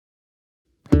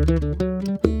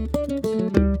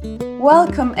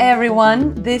Welcome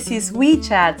everyone, this is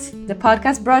WeChat, the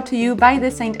podcast brought to you by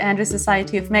the St. Andrew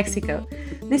Society of Mexico.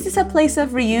 This is a place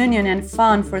of reunion and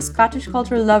fun for Scottish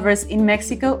culture lovers in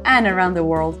Mexico and around the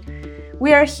world.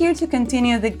 We are here to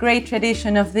continue the great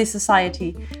tradition of this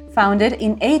society, founded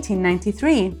in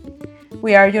 1893.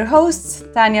 We are your hosts,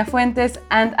 Tania Fuentes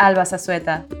and Alba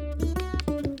Zazueta.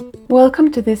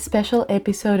 Welcome to this special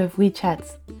episode of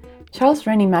WeChats. Charles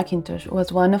Rennie Mackintosh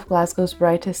was one of Glasgow's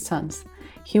brightest sons.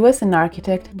 He was an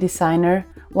architect, designer,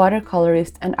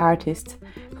 watercolorist, and artist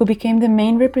who became the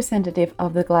main representative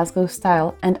of the Glasgow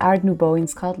style and Art Nouveau in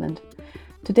Scotland.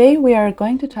 Today we are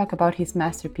going to talk about his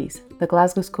masterpiece, the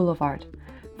Glasgow School of Art.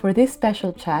 For this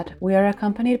special chat, we are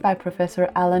accompanied by Professor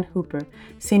Alan Hooper,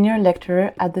 Senior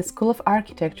Lecturer at the School of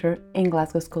Architecture in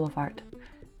Glasgow School of Art.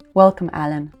 Welcome,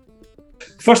 Alan.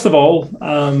 First of all,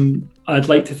 I'd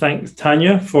like to thank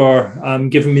Tania for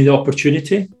giving me the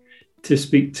opportunity to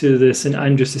speak to the St.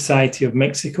 Andrew Society of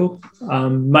Mexico.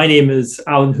 My name is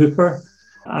Alan Hooper.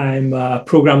 I'm a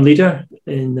program leader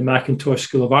in the Mackintosh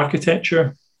School of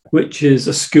Architecture, which is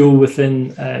a school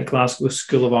within Glasgow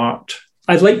School of Art.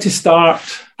 I'd like to start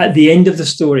at the end of the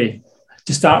story,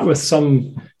 to start with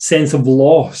some sense of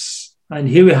loss. And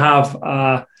here we have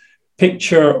a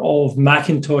picture of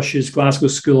Mackintosh's Glasgow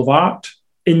School of Art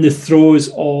in the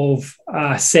throes of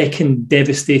a second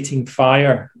devastating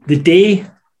fire. The day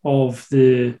of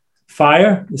the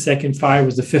fire, the second fire,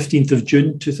 was the 15th of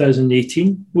June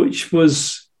 2018, which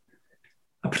was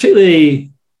a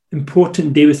particularly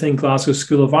important day within Glasgow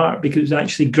School of Art because it was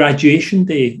actually graduation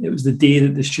day. It was the day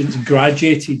that the students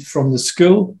graduated from the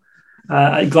school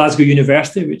at Glasgow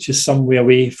University, which is some way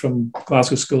away from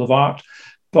Glasgow School of Art.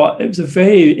 But it was a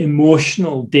very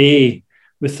emotional day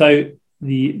without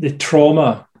the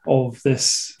trauma of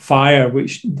this fire,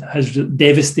 which has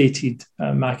devastated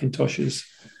Mackintosh's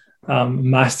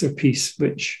masterpiece,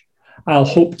 which I'll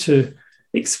hope to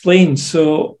explain.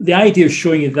 So the idea of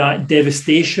showing you that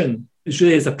devastation is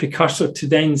really as a precursor to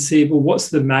then say, well, what's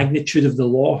the magnitude of the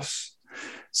loss?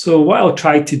 So what I'll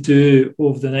try to do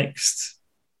over the next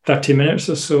 30 minutes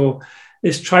or so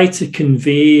is try to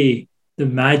convey the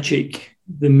magic,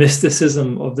 the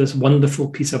mysticism of this wonderful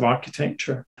piece of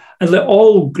architecture. And like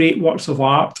all great works of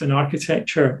art and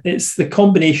architecture, it's the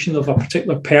combination of a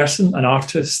particular person, an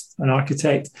artist, an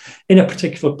architect, in a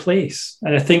particular place.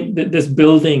 And I think that this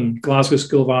building, Glasgow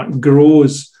School of Art,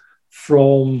 grows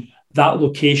from that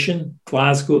location,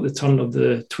 Glasgow at the turn of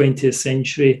the 20th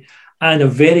century, and a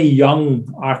very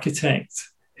young architect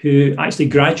who actually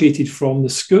graduated from the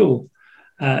school,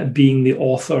 being the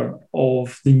author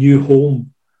of the new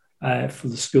home for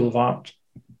the School of Art.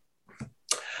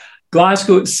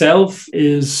 Glasgow itself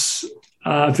is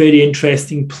a very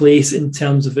interesting place in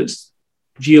terms of its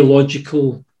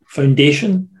geological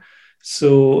foundation.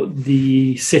 So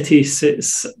the city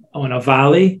sits on a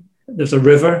valley. There's a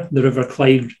river, the River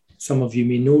Clyde, some of you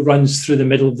may know, runs through the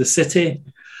middle of the city.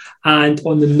 And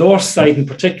on the north side in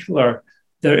particular,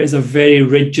 there is a very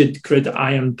rigid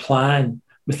gridiron plan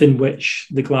within which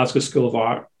the Glasgow School of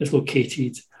Art is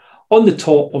located. On the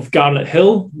top of Garnet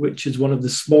Hill, which is one of the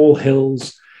small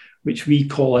hills which we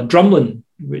call a drumlin,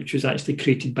 which was actually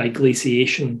created by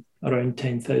glaciation around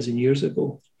 10,000 years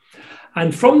ago.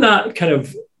 And from that kind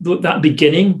of that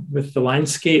beginning with the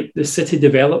landscape, the city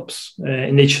develops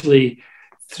initially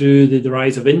through the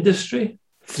rise of industry,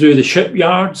 through the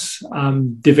shipyards,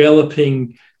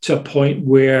 developing to a point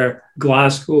where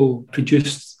Glasgow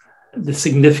produced the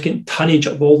significant tonnage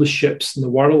of all the ships in the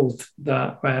world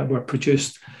that were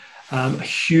produced. A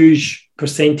huge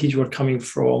percentage were coming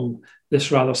from this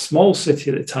rather small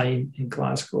city at the time in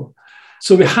Glasgow.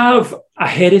 So we have a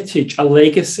heritage, a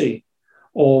legacy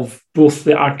of both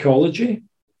the archaeology,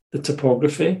 the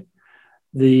topography,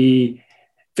 the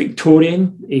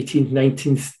Victorian 18th,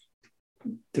 19th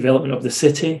development of the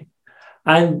city.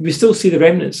 And we still see the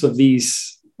remnants of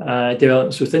these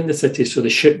developments within the city. So the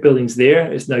shipbuilding's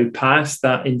there, it's now past,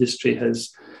 that industry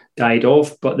has died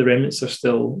off, but the remnants are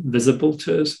still visible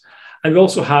to us. And we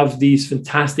also have these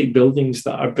fantastic buildings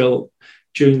that are built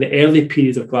during the early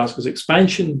period of Glasgow's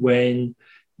expansion when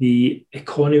the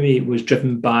economy was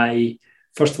driven by,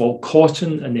 first of all,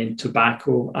 cotton and then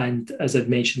tobacco. And as I've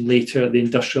mentioned later, the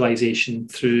industrialization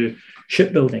through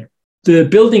shipbuilding. The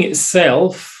building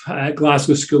itself,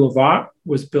 Glasgow School of Art,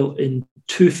 was built in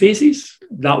 2 phases.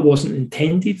 That wasn't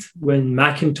intended when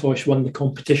Mackintosh won the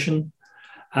competition.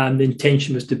 The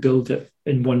intention was to build it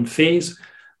in 1 phase.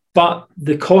 But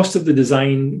the cost of the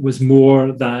design was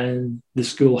more than the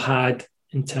school had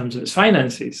in terms of its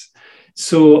finances.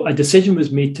 So a decision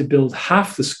was made to build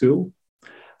half the school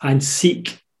and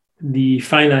seek the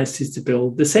finances to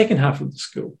build the second half of the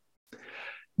school.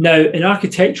 Now, in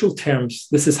architectural terms,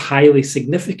 this is highly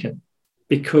significant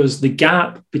because the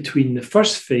gap between the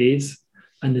first phase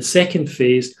and the second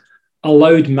phase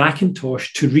allowed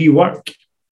Mackintosh to rework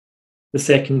the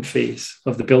second phase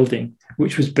of the building,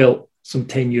 which was built some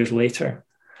 10 years later.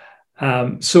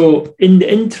 So in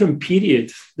the interim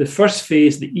period, the first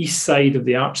phase, the east side of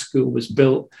the art school, was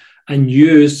built and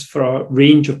used for a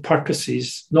range of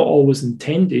purposes, not always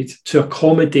intended, to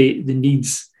accommodate the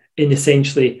needs in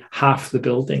essentially half the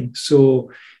building.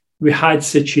 So we had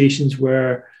situations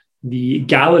where the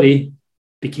gallery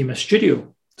became a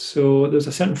studio. So there's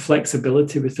a certain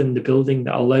flexibility within the building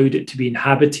that allowed it to be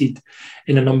inhabited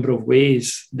in a number of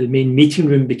ways. The main meeting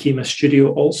room became a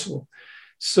studio also.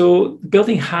 So the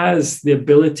building has the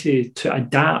ability to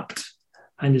adapt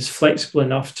and is flexible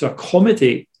enough to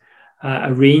accommodate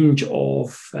a range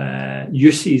of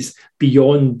uses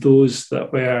beyond those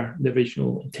that were the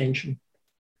original intention.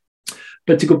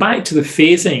 But to go back to the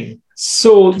phasing,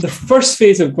 so the first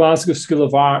phase of Glasgow School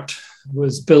of Art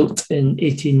was built in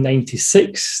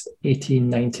 1896,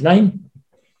 1899.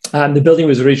 The building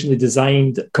was originally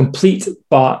designed complete,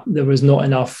 but there was not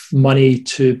enough money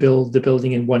to build the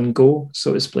building in one go, so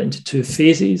it was split into two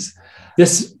phases.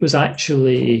 This was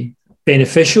actually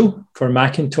beneficial for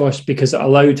Mackintosh because it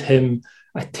allowed him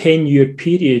a 10-year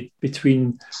period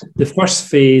between the first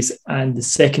phase and the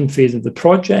second phase of the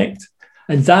project.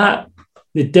 And that,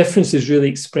 the difference is really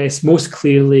expressed most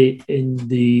clearly in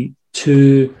the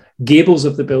two gables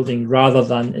of the building rather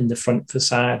than in the front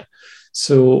facade.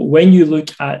 So when you look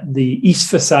at the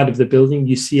east facade of the building,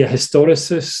 you see a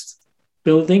historicist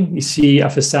building. You see a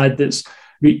facade that's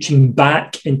reaching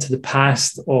back into the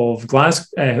past of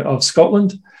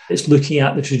Scotland. It's looking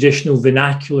at the traditional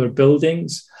vernacular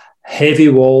buildings, heavy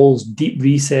walls, deep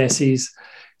recesses.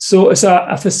 So it's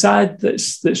a facade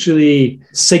that's really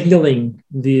signalling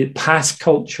the past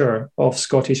culture of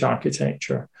Scottish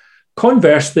architecture.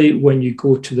 Conversely, when you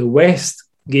go to the west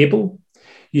gable,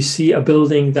 you see a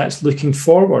building that's looking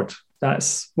forward.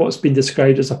 That's what's been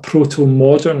described as a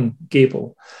proto-modern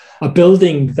gable, a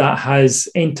building that has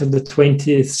entered the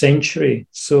 20th century.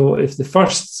 So if the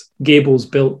first gable is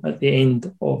built at the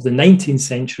end of the 19th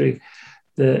century,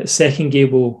 the second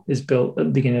gable is built at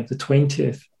the beginning of the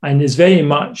 20th, and is very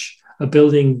much a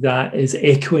building that is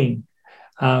echoing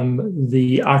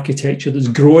the architecture that's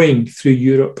growing through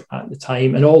Europe at the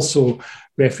time, and also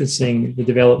referencing the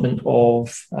development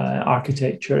of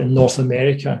architecture in North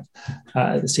America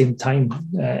at the same time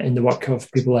in the work of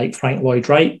people like Frank Lloyd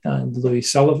Wright and Louis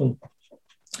Sullivan.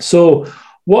 So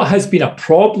what has been a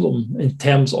problem in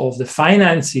terms of the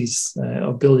finances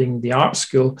of building the art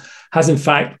school has in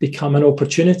fact become an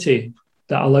opportunity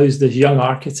that allows this young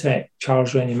architect,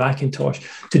 Charles Rennie Mackintosh,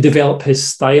 to develop his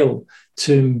style,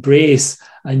 to embrace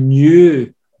a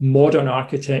new modern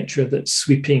architecture that's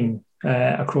sweeping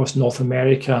across North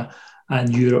America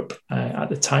and Europe at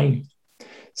the time.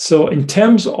 So in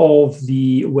terms of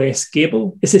the West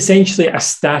Gable, it's essentially a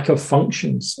stack of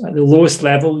functions. At the lowest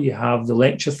level, you have the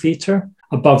lecture theatre.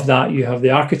 Above that, you have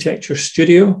the architecture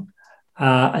studio.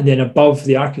 And then above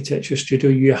the architecture studio,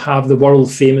 you have the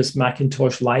world-famous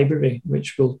Mackintosh Library,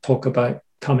 which we'll talk about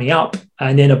coming up.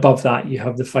 And then above that, you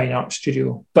have the fine art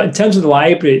studio. But in terms of the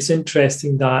library, it's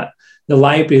interesting that the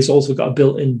library has also got a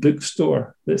built-in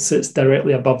bookstore that sits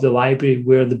directly above the library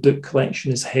where the book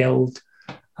collection is held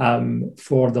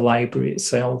for the library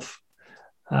itself,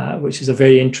 which is a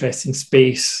very interesting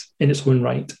space in its own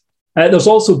right. There's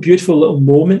also beautiful little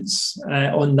moments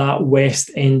on that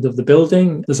west end of the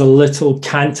building. There's a little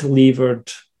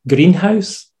cantilevered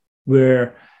greenhouse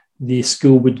where the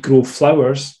school would grow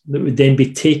flowers that would then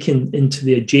be taken into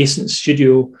the adjacent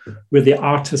studio where the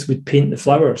artist would paint the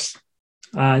flowers.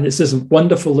 And it's this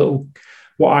wonderful little,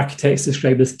 what architects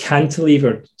describe as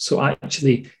cantilevered. So it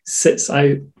actually sits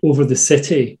out over the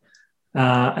city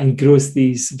and grows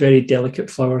these very delicate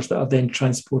flowers that are then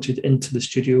transported into the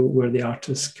studio where the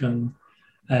artists can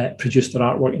produce their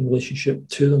artwork in relationship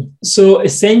to them. So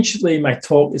essentially my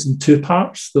talk is in two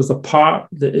parts. There's a part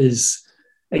that is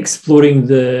exploring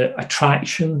the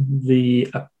attraction,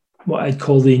 what I'd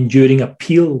call the enduring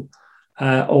appeal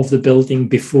of the building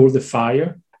before the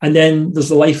fire. And then there's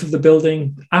the life of the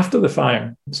building after the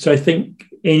fire. So I think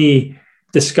any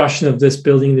discussion of this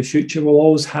building in the future will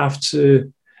always have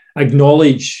to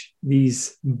acknowledge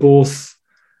these both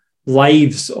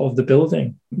lives of the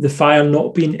building. The fire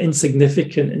not being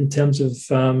insignificant in terms of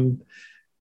an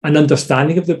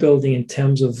understanding of the building, in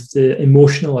terms of the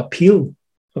emotional appeal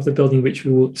of the building, which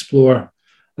we will explore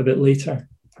a bit later.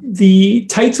 The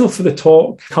title for the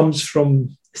talk comes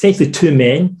from essentially two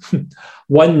men,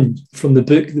 one from the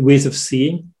book, The Ways of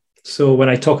Seeing. So when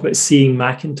I talk about seeing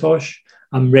Macintosh,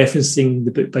 I'm referencing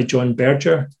the book by John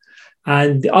Berger.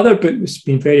 And the other book that's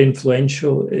been very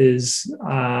influential is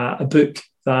a book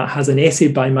that has an essay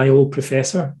by my old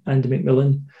professor, Andy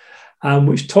McMillan,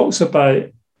 which talks about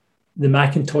the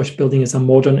Macintosh building as a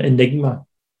modern enigma.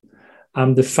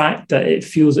 The fact that it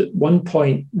feels at one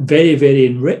point very, very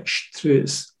enriched through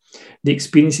the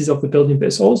experiences of the building, but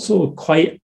it's also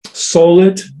quite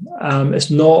solid.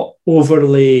 It's not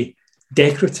overly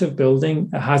decorative building.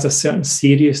 It has a certain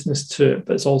seriousness to it,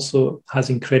 but it also has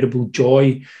incredible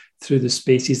joy through the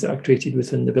spaces that are created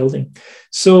within the building.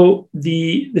 So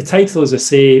the title, as I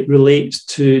say, relates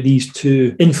to these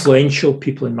two influential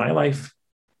people in my life,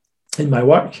 in my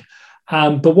work.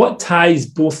 But what ties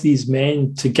both these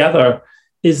men together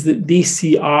is that they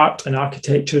see art and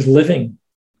architecture as living.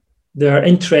 They're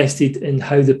interested in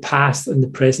how the past and the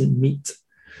present meet.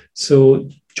 So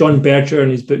John Berger in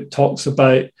his book talks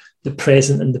about the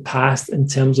present and the past in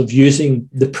terms of using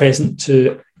the present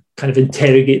to kind of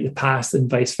interrogate the past and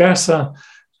vice versa.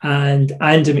 And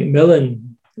Andy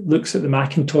McMillan looks at the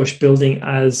Macintosh building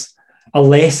as a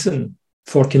lesson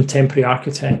for contemporary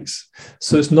architects.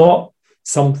 So it's not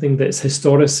something that's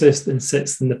historicist and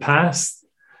sits in the past.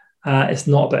 It's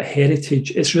not about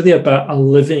heritage. It's really about a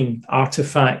living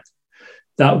artifact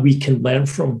that we can learn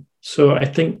from. So I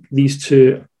think these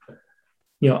two,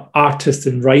 artist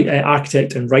and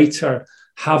architect and writer,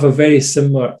 have a very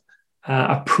similar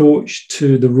approach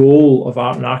to the role of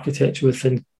art and architecture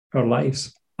within our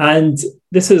lives. And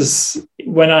this is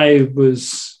when I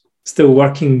was still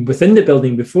working within the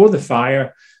building before the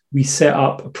fire. We set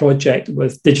up a project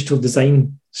with digital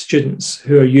design students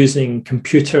who are using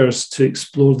computers to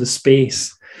explore the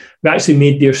space. We actually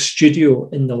made their studio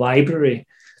in the library,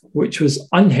 which was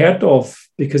unheard of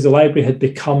because the library had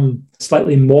become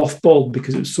slightly mothballed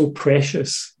because it was so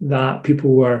precious that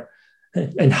people were,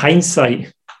 in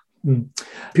hindsight,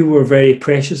 people were very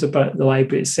precious about the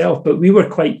library itself, but we were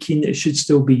quite keen that it should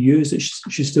still be used. It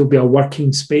should still be a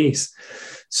working space.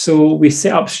 So we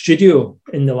set up studio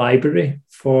in the library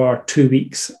for 2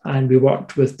 weeks, and we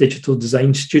worked with digital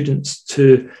design students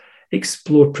to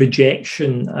explore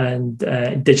projection and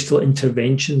digital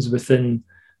interventions within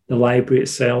the library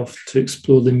itself to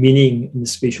explore the meaning and the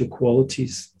spatial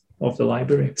qualities of the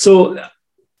library. So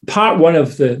part one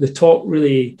of the talk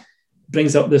really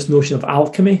brings up this notion of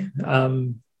alchemy.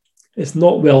 It's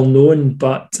not well known,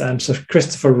 but Sir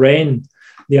Christopher Wren,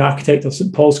 the architect of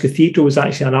St. Paul's Cathedral, was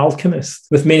actually an alchemist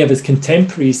with many of his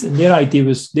contemporaries. And their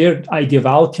idea of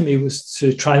alchemy was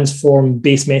to transform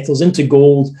base metals into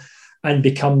gold and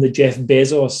become the Jeff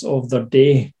Bezos of their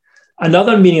day.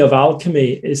 Another meaning of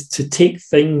alchemy is to take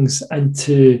things and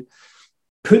to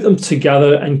put them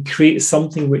together and create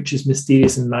something which is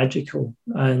mysterious and magical.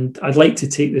 And I'd like to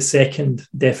take the second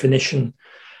definition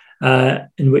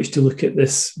in which to look at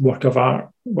this work of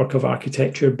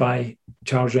architecture by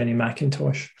Charles Rennie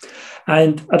Mackintosh.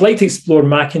 And I'd like to explore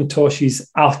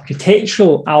Mackintosh's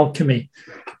architectural alchemy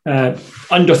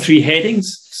under three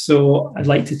headings. So I'd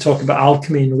like to talk about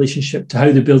alchemy in relationship to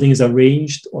how the building is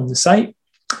arranged on the site.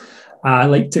 I'd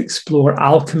like to explore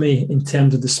alchemy in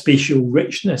terms of the spatial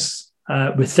richness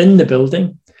within the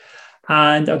building.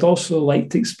 And I'd also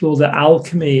like to explore the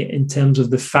alchemy in terms of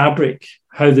the fabric,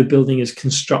 how the building is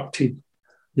constructed,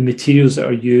 the materials that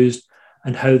are used,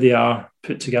 and how they are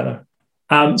put together.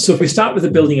 So if we start with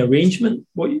the building arrangement,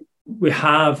 what we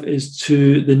have is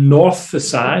to the north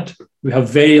facade, we have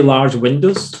very large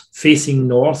windows facing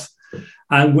north,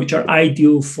 and which are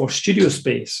ideal for studio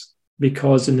space,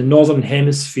 because in the northern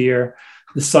hemisphere,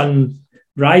 the sun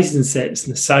rises and sets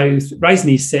in the south, rises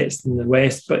and east, sets in the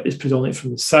west, but is predominantly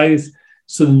from the south.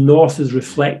 So the north is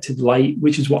reflected light,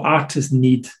 which is what artists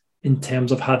need in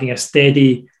terms of having a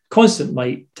steady, constant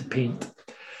light to paint.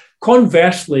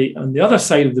 Conversely, on the other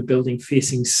side of the building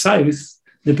facing south,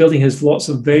 the building has lots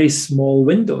of very small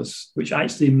windows, which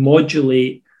actually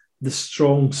modulate the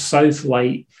strong south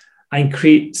light and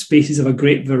create spaces of a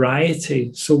great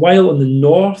variety. So while on the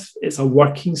north, it's a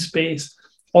working space,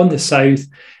 on the south,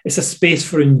 it's a space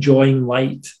for enjoying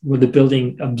light, where the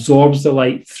building absorbs the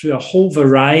light through a whole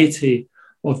variety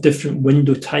of different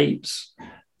window types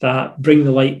that bring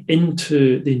the light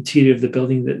into the interior of the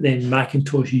building that then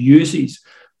Mackintosh uses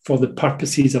for the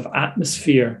purposes of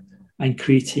atmosphere and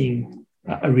creating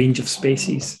a range of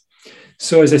spaces.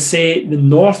 So as I say, the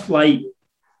north light,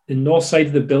 the north side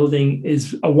of the building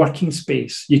is a working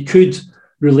space. You could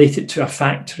relate it to a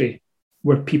factory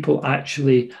where people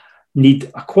actually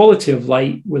need a quality of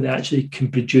light where they actually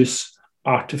can produce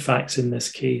artifacts in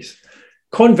this case.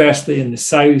 Conversely, in the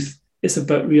south, it's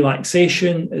about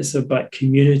relaxation, it's about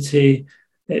community,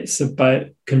 it's about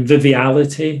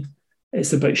conviviality,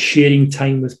 it's about sharing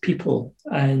time with people.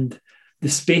 And the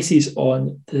spaces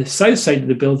on the south side of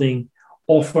the building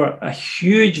offer a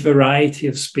huge variety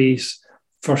of space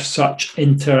for such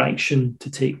interaction to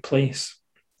take place.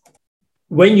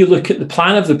 When you look at the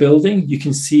plan of the building, you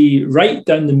can see right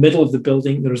down the middle of the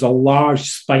building, there's a large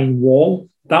spine wall.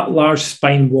 That large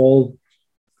spine wall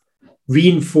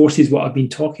reinforces what I've been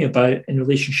talking about in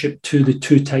relationship to the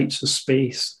two types of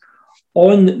space.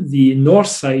 On the north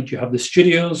side, you have the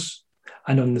studios,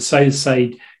 and on the south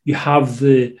side, you have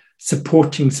the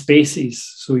supporting spaces.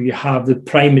 So you have the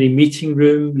primary meeting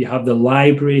room, you have the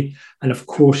library, and of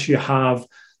course you have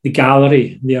the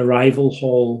gallery, the arrival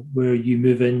hall, where you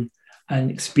move in and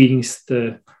experience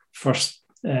the first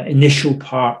initial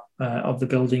part of the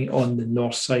building on the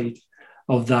north side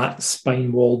of that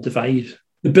spine wall divide.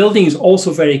 The building is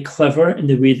also very clever in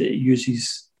the way that it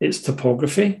uses its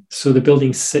topography. So the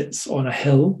building sits on a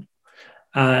hill,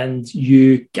 and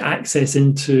you get access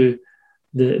into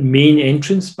the main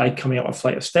entrance by coming up a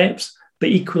flight of steps. But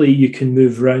equally, you can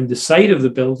move around the side of the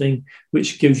building,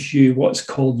 which gives you what's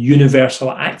called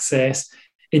universal access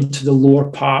into the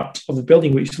lower part of the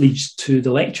building, which leads to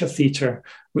the lecture theatre,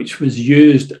 which was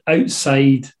used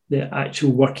outside the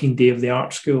actual working day of the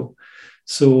art school.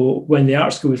 So when the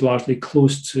art school was largely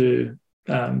close to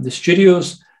the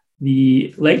studios,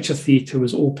 the lecture theatre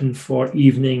was open for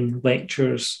evening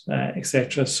lectures,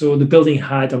 etc. So the building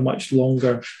had a much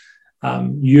longer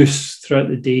use throughout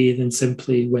the day than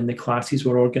simply when the classes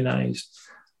were organised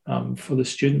for the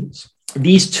students.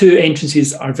 These two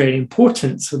entrances are very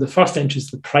important. So the first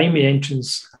entrance, the primary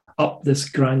entrance up this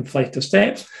grand flight of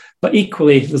steps, but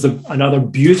equally there's another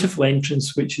beautiful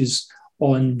entrance which is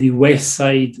on the west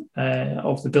side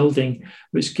of the building,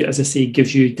 which, as I say,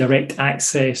 gives you direct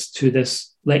access to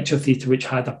this lecture theatre, which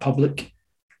had a public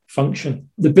function.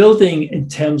 The building, in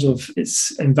terms of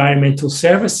its environmental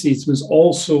services, was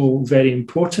also very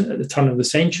important at the turn of the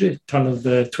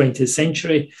 20th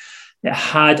century. It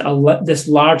had this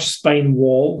large spine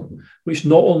wall, which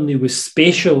not only was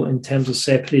spatial in terms of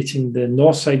separating the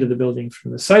north side of the building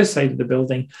from the south side of the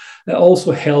building, it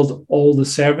also held all the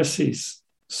services.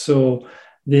 So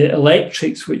the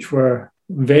electrics, which were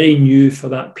very new for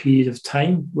that period of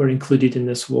time, were included in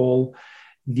this wall.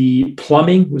 The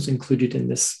plumbing was included in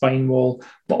this spine wall,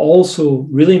 but also,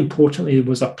 really importantly, there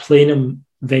was a plenum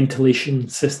ventilation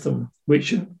system,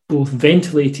 which both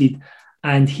ventilated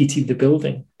and heated the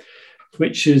building,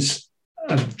 which is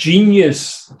a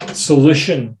genius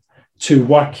solution to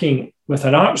working with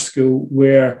an art school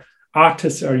where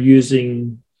artists are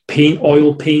using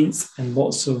oil paints and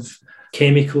lots of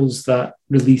chemicals that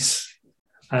release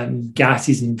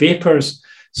gases and vapors.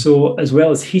 So as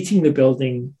well as heating the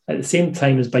building at the same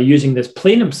time as by using this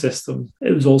plenum system,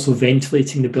 it was also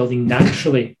ventilating the building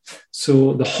naturally.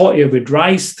 So the hot air would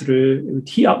rise through, it would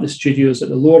heat up the studios at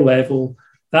the lower level,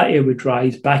 that air would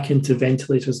rise back into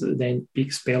ventilators that would then be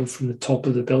expelled from the top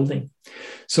of the building.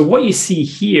 So what you see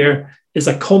here is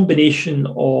a combination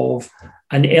of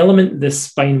an element, this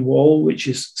spine wall, which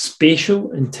is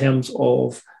spatial in terms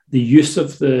of the use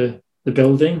of the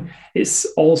building. It's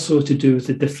also to do with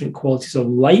the different qualities of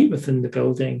light within the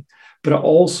building, but it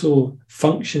also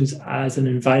functions as an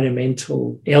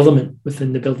environmental element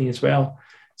within the building as well.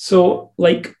 So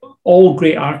like all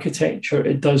great architecture,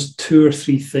 it does two or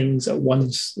three things at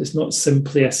once. It's not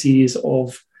simply a series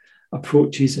of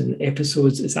approaches and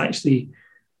episodes. It's actually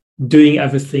doing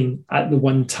everything at the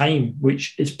one time,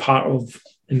 which is part of,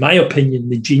 in my opinion,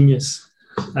 the genius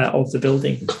of the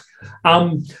building.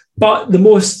 But the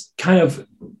most kind of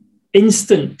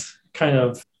instant kind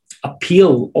of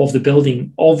appeal of the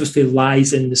building obviously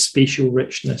lies in the spatial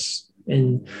richness,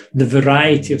 in the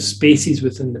variety of spaces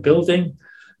within the building,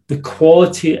 the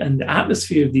quality and the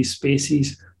atmosphere of these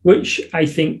spaces, which I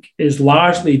think is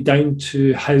largely down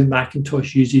to how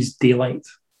Mackintosh uses daylight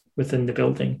within the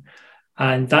building.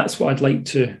 And that's what I'd like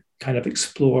to kind of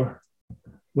explore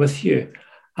with you.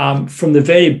 From the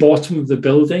very bottom of the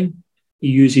building, he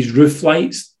uses roof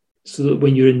lights so that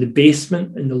when you're in the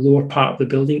basement, in the lower part of the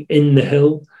building, in the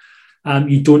hill,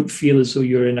 you don't feel as though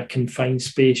you're in a confined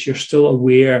space. You're still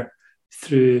aware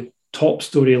through top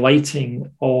story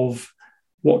lighting of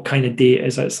what kind of day it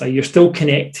is outside. You're still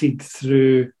connected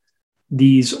through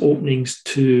these openings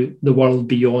to the world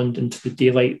beyond and to the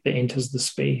daylight that enters the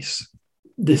space.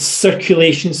 The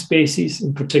circulation spaces,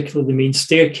 in particular the main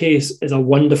staircase, is a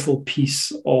wonderful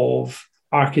piece of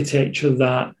architecture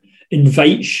that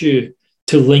invites you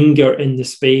to linger in the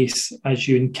space as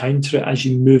you encounter it, as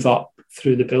you move up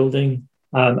through the building.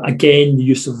 Again, the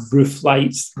use of roof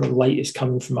lights, where light is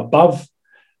coming from above,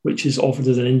 which is offered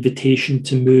as an invitation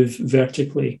to move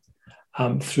vertically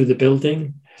through the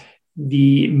building.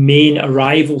 The main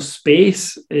arrival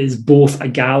space is both a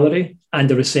gallery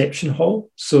and a reception hall.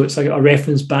 So it's like a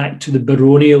reference back to the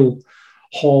baronial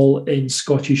hall in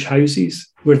Scottish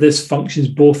houses, where this functions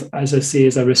both, as I say,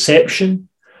 as a reception,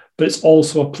 but it's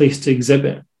also a place to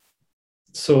exhibit.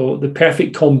 So the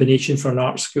perfect combination for an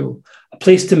art school: a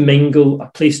place to mingle,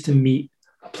 a place to meet,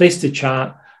 a place to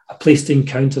chat, a place to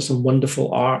encounter some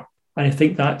wonderful art. And I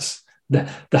think that's the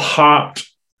heart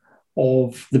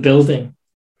of the building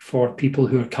for people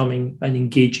who are coming and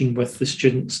engaging with the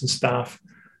students and staff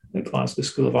at Glasgow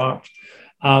School of Art.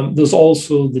 There's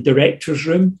also the director's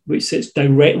room, which sits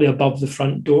directly above the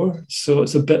front door. So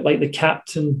it's a bit like the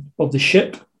captain of the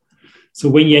ship. So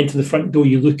when you enter the front door,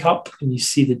 you look up and you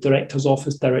see the director's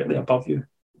office directly above you.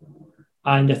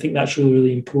 And I think that's really,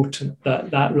 really important,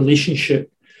 that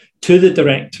relationship to the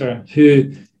director,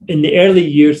 who in the early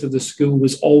years of the school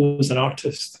was always an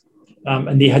artist,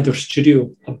 and they had their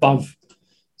studio above.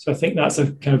 So I think that's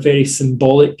a kind of very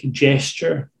symbolic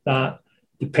gesture that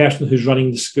the person who's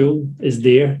running the school is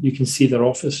there. You can see their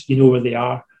office, you know where they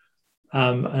are.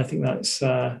 And I think that's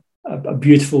a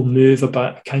beautiful move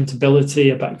about accountability,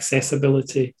 about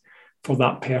accessibility for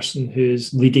that person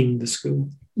who's leading the school.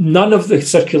 None of the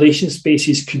circulation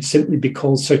spaces could simply be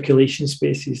called circulation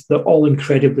spaces. They're all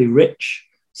incredibly rich.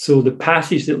 So the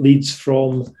passage that leads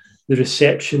from the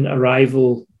reception,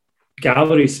 arrival,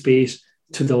 gallery space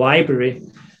to the library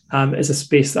is a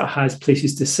space that has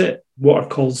places to sit, what are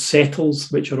called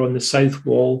settles, which are on the south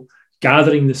wall,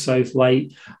 gathering the south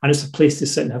light, and it's a place to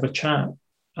sit and have a chat.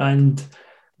 And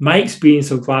my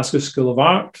experience of Glasgow School of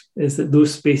Art is that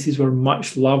those spaces were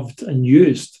much loved and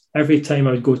used. Every time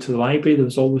I would go to the library, there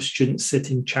was always students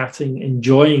sitting, chatting,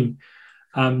 enjoying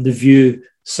the view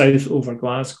south over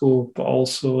Glasgow, but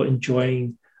also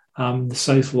enjoying the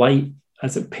south light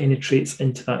as it penetrates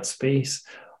into that space.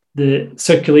 The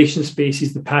circulation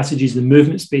spaces, the passages, the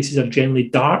movement spaces are generally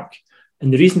dark.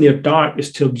 And the reason they're dark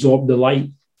is to absorb the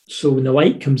light. So when the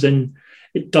light comes in,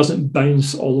 it doesn't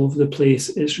bounce all over the place.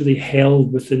 It's really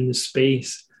held within the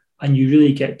space. And you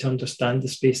really get to understand the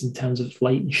space in terms of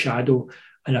light and shadow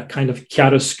and a kind of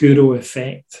chiaroscuro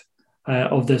effect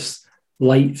of this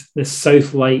light, this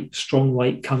south light, strong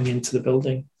light coming into the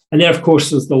building. And then, of course,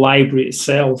 there's the library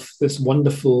itself, this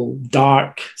wonderful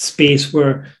dark space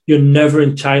where you're never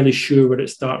entirely sure where it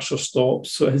starts or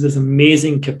stops. So it has this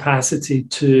amazing capacity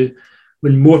to,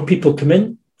 when more people come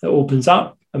in, it opens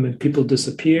up. And when people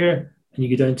disappear and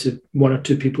you go down to one or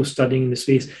two people studying in the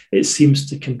space, it seems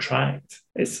to contract.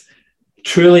 It's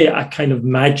truly a kind of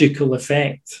magical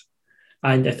effect.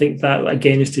 And I think that,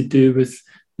 again, is to do with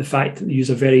the fact that they use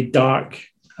a very dark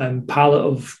palette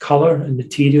of colour and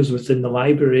materials within the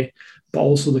library, but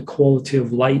also the quality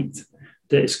of light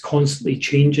that is constantly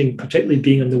changing, particularly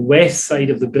being on the west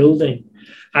side of the building.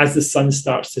 As the sun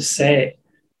starts to set,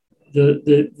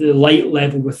 the light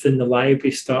level within the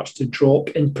library starts to drop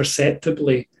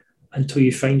imperceptibly until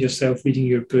you find yourself reading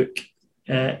your book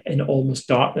in almost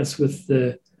darkness with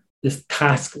this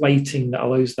task lighting that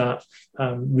allows that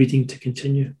reading to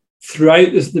continue.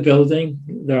 Throughout the building,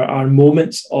 there are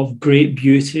moments of great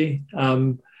beauty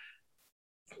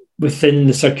within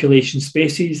the circulation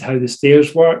spaces, how the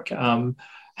stairs work,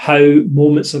 how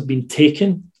moments have been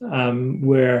taken,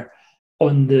 where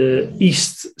on the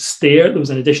east stair, there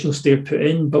was an additional stair put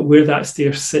in, but where that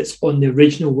stair sits on the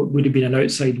original, what would have been an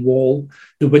outside wall,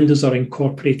 the windows are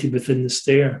incorporated within the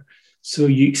stair. So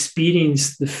you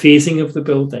experience the phasing of the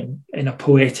building in a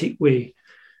poetic way.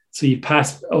 So you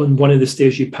pass on one of the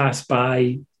stairs, you pass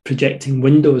by projecting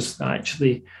windows that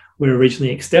actually were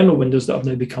originally external windows that have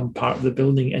now become part of the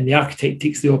building. And the architect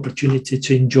takes the opportunity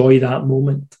to enjoy that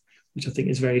moment, which I think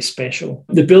is very special.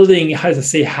 The building, as I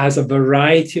say, has a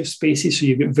variety of spaces. So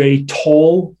you've got very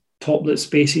tall, top-lit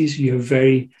spaces. You have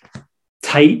very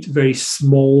tight, very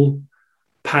small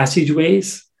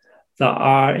passageways that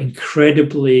are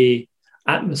incredibly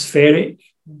atmospheric,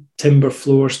 timber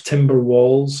floors, timber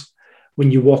walls. When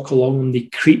you walk along them, they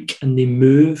creak and they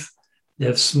move. They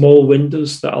have small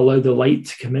windows that allow the light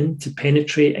to come in, to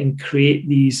penetrate and create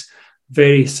these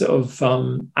very sort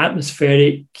of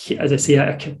atmospheric, as I say,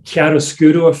 a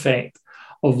chiaroscuro effect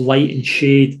of light and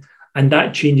shade. And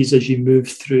that changes as you move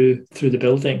through the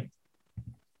building.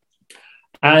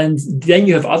 And then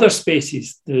you have other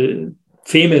spaces, the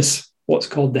famous, what's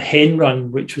called the Hen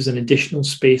Run, which was an additional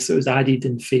space that was added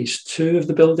in phase 2 of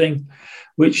the building,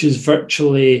 which is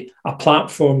virtually a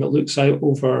platform that looks out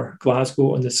over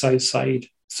Glasgow on the south side.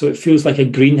 So it feels like a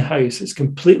greenhouse. It's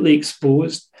completely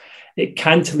exposed. it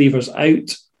cantilevers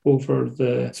out over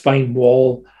the spine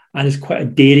wall and is quite a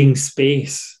daring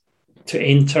space to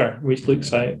enter, which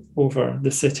looks out over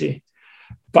the city.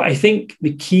 But I think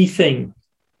the key thing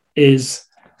is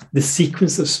the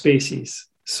sequence of spaces.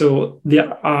 So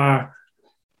the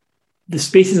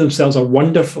spaces themselves are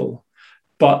wonderful,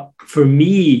 but for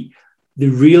me, the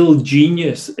real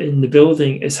genius in the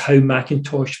building is how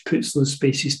Mackintosh puts those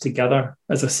spaces together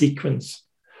as a sequence.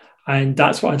 And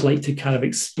that's what I'd like to kind of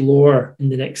explore in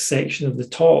the next section of the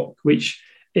talk, which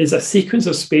is a sequence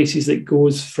of spaces that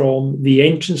goes from the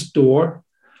entrance door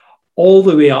all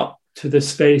the way up to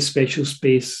this very special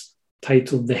space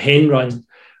titled the Hen Run,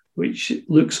 which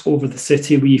looks over the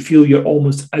city where you feel you're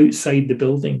almost outside the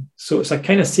building. So it's a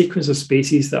kind of sequence of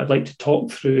spaces that I'd like to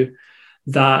talk through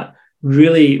that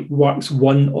really works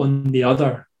one on the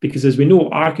other, because as we know,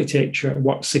 architecture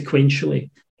works sequentially.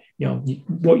 You know,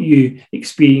 what you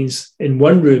experience in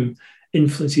one room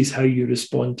influences how you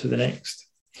respond to the next.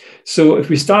 So if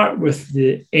we start with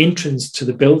the entrance to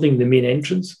the building, the main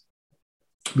entrance,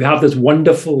 we have this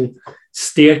wonderful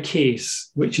staircase,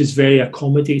 which is very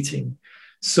accommodating.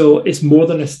 So it's more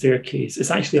than a staircase.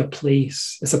 It's actually a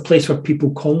place. It's a place where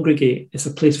people congregate. It's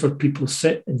a place where people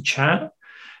sit and chat.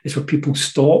 It's where people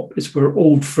stop. It's where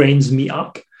old friends meet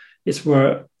up. It's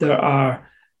where there are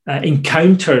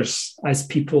encounters as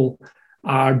people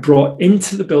are brought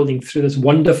into the building through this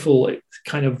wonderful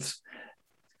kind of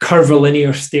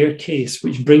curvilinear staircase,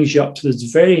 which brings you up to this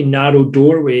very narrow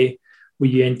doorway where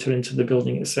you enter into the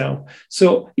building itself.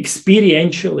 So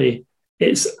experientially,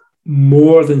 it's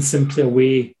more than simply a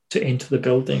way to enter the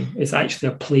building. It's actually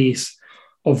a place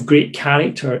of great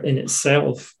character in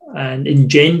itself and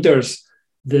engenders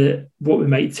what we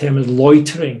might term as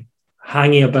loitering,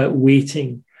 hanging about,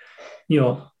 waiting,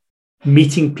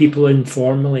 meeting people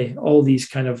informally. All these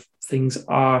kind of things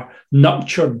are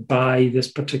nurtured by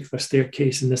this particular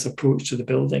staircase and this approach to the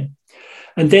building.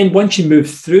 And then once you move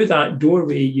through that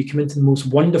doorway, you come into the most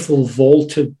wonderful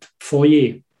vaulted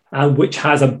foyer, which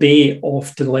has a bay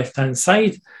off to the left-hand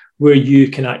side where you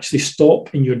can actually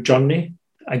stop in your journey.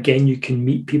 Again, you can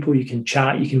meet people, you can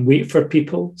chat, you can wait for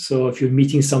people. So if you're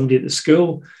meeting somebody at the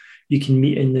school, you can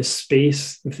meet in this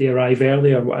space if they arrive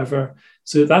early or whatever.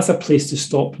 So that's a place to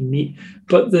stop and meet.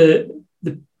 But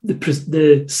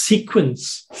the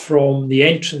sequence from the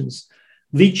entrance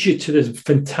leads you to this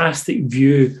fantastic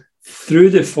view through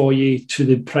the foyer to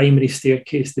the primary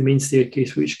staircase, the main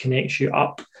staircase, which connects you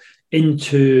up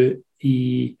into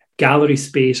the gallery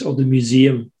space or the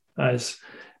museum, as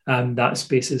that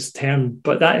space is termed.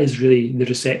 But that is really the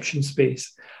reception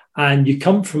space. And you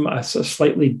come from a sort of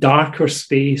slightly darker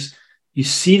space, you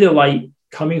see the light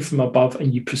coming from above,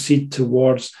 and you proceed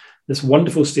towards this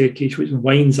wonderful staircase, which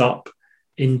winds up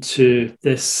into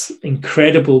this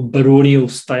incredible baronial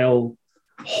style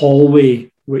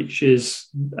hallway, which is,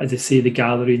 as I say, the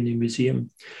gallery in the museum.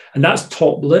 And that's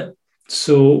top lit.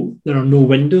 So there are no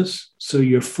windows. So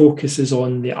your focus is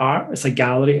on the art. It's a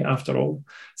gallery, after all.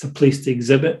 It's a place to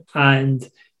exhibit. And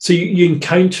so you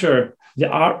encounter the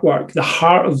artwork, the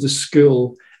heart of the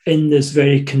school, in this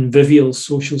very convivial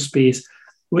social space,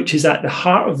 which is at the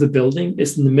heart of the building.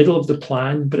 It's in the middle of the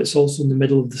plan, but it's also in the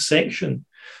middle of the section.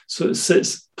 So it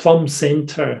sits plumb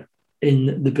center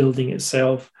in the building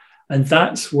itself. And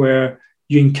that's where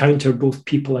you encounter both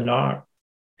people and art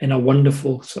in a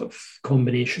wonderful sort of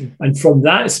combination. And from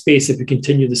that space, if we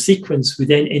continue the sequence, we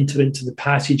then enter into the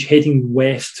passage heading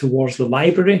west towards the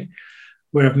library,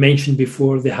 where I've mentioned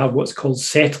before, they have what's called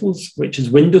settles, which is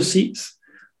window seats,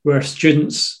 where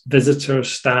students,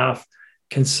 visitors, staff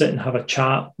can sit and have a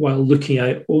chat while looking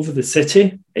out over the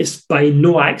city. It's by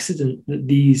no accident that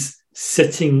these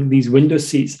window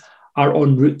seats are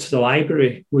en route to the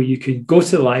library, where you could go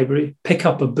to the library, pick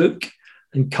up a book,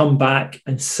 and come back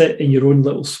and sit in your own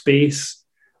little space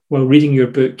while reading your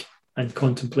book and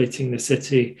contemplating the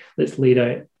city that's laid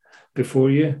out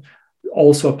before you.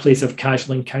 Also a place of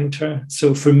casual encounter.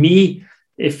 So for me,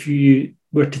 if you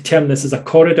were to term this as a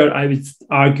corridor, I would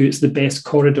argue it's the best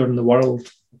corridor in the world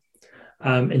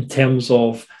in terms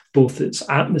of both its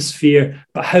atmosphere,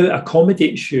 but how it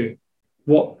accommodates you.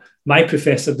 What my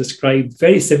professor described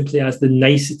very simply as the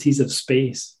niceties of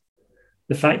space.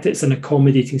 The fact that it's an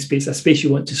accommodating space, a space you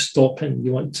want to stop in,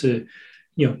 you want to,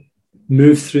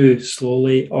 move through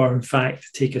slowly, or in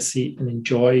fact, take a seat and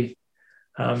enjoy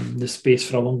the space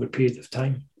for a longer period of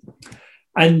time.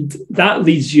 And that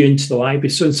leads you into the library.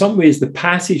 So in some ways, the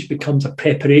passage becomes a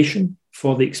preparation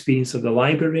for the experience of the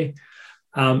library.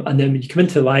 And then when you come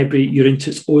into the library, you're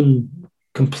into its own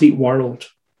complete world.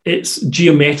 It's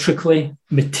geometrically,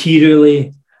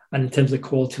 materially, and in terms of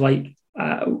quality, like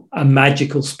a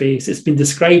magical space. It's been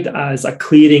described as a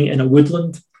clearing in a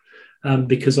woodland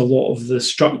because a lot of the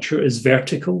structure is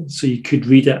vertical. So you could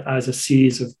read it as a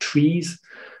series of trees.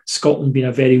 Scotland being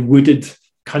a very wooded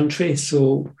country,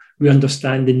 so we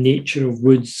understand the nature of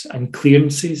woods and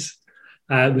clearances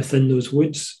within those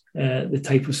woods, the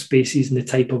type of spaces and the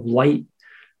type of light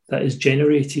that is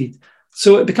generated.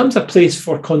 So it becomes a place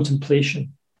for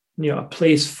contemplation, a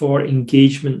place for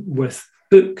engagement with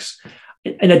books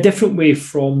in a different way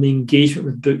from the engagement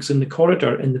with books in the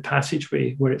corridor, in the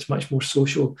passageway, where it's much more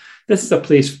social. This is a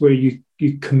place where you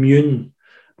commune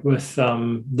with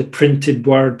the printed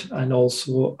word and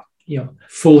also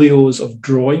folios of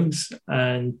drawings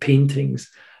and paintings,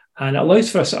 and it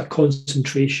allows for a sort of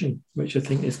concentration, which I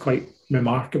think is quite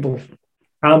remarkable.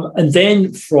 And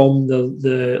then from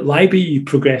the library, you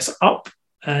progress up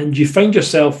and you find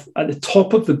yourself at the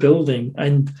top of the building.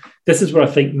 And this is where I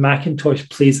think Mackintosh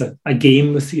plays a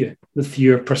game with you, with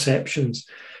your perceptions.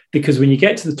 Because when you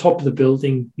get to the top of the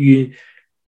building, you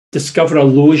discover a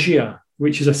loggia,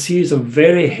 which is a series of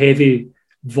very heavy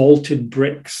vaulted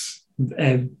bricks,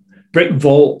 brick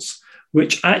vaults,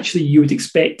 which actually you would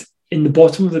expect in the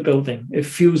bottom of the building. It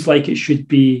feels like it should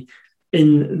be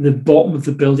in the bottom of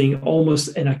the building,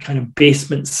 almost in a kind of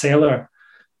basement cellar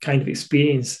kind of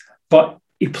experience. But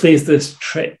he plays this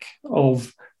trick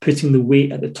of putting the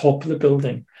weight at the top of the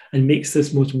building and makes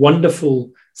this most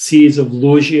wonderful series of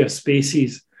loggia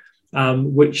spaces,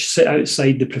 which sit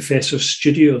outside the professor's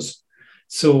studios.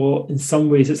 So in some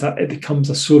ways, it becomes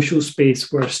a social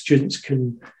space where students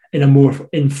can, in a more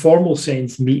informal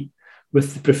sense, meet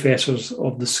with the professors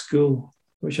of the school,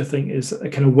 which I think is a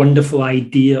kind of wonderful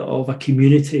idea of a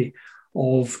community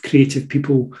of creative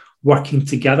people working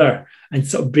together and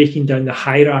sort of breaking down the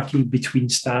hierarchy between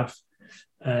staff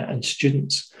and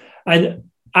students. And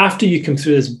after you come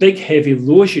through this big, heavy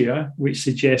loggia, which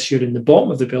suggests you're in the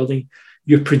bottom of the building,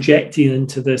 you're projecting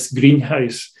into this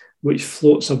greenhouse, which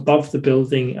floats above the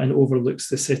building and overlooks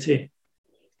the city,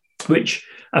 which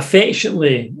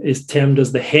affectionately is termed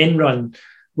as the hen run,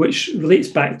 which relates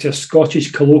back to a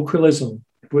Scottish colloquialism,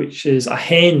 which is a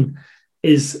hen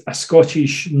is a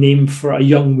Scottish name for a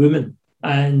young woman.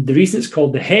 And the reason it's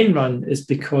called the hen run is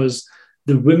because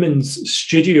the women's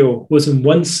studio was on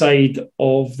one side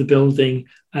of the building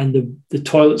and the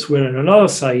toilets were on another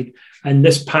side. And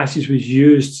this passage was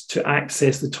used to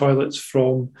access the toilets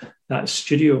from that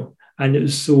studio. And it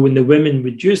was so when the women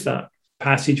would use that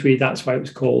passageway, that's why it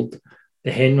was called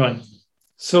the hen run.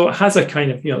 So it has a kind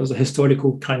of, there's a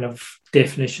historical kind of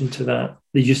definition to that,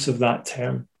 the use of that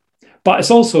term. But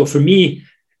it's also, for me,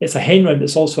 it's a hen run, but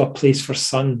it's also a place for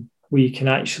sun, where you can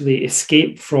actually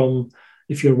escape from,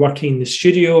 if you're working in the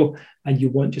studio and you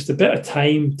want just a bit of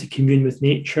time to commune with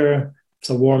nature, it's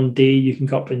a warm day, you can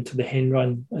go up into the hen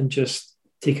run and just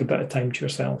take a bit of time to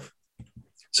yourself.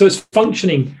 So it's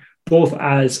functioning both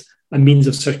as a means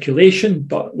of circulation,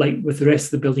 but like with the rest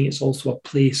of the building, it's also a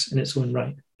place in its own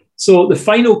right. So the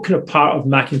final kind of part of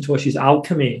Mackintosh's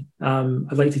alchemy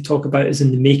I'd like to talk about is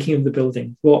in the making of the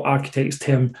building, what architects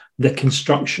term the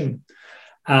construction,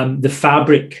 the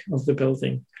fabric of the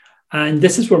building. And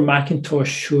this is where Mackintosh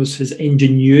shows his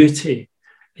ingenuity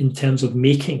in terms of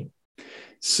making.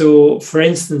 So, for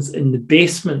instance, in the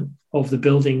basement of the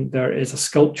building, there is a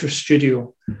sculpture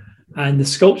studio. And the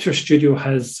sculpture studio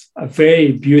has a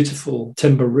very beautiful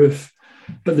timber roof,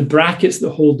 but the brackets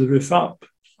that hold the roof up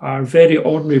are very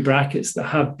ordinary brackets that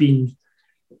have been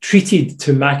treated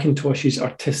to Mackintosh's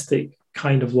artistic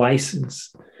kind of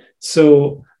license.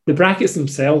 So the brackets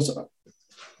themselves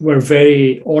were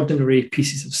very ordinary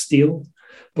pieces of steel.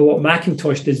 But what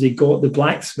Mackintosh did is they got the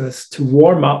blacksmiths to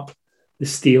warm up the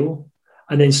steel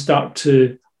and then start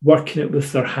to work in it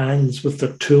with their hands, with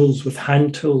their tools, with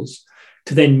hand tools,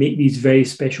 to then make these very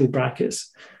special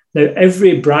brackets. Now,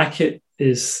 every bracket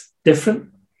is different.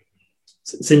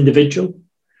 It's individual,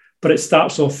 but it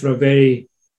starts off with a very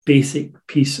basic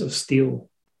piece of steel.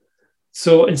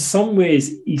 So in some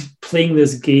ways, he's playing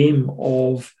this game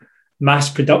of mass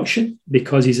production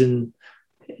because he's in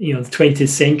the 20th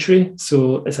century.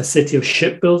 So it's a city of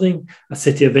shipbuilding, a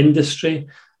city of industry,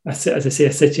 as I say,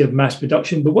 a city of mass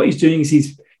production. But what he's doing is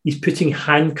he's putting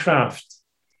handcraft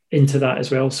into that as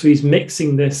well. So he's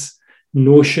mixing this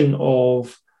notion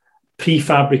of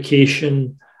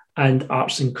prefabrication and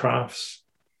arts and crafts.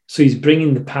 So he's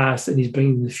bringing the past and he's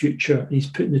bringing the future, and he's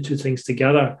putting the two things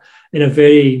together in a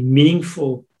very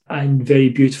meaningful and very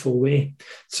beautiful way.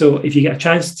 So if you get a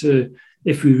chance to,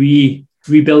 if we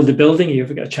rebuild the building, you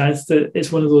ever get a chance to,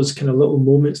 it's one of those kind of little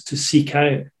moments to seek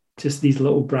out just these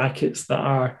little brackets that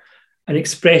are an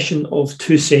expression of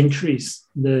 2 centuries,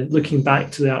 looking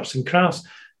back to the arts and crafts,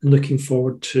 and looking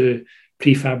forward to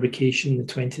prefabrication in the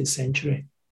 20th century.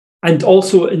 And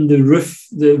also in the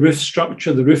roof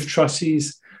structure, the roof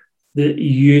trusses, that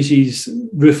uses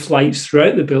roof lights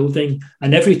throughout the building.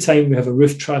 And every time we have a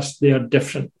roof truss, they are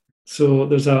different. So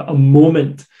there's a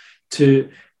moment to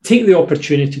take the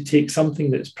opportunity to take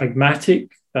something that's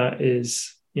pragmatic, that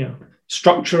is,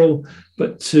 structural,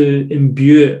 but to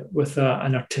imbue it with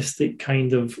an artistic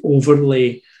kind of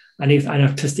overlay and an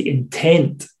artistic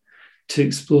intent to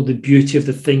explore the beauty of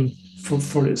the thing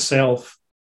for itself.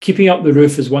 Keeping up the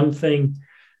roof is one thing.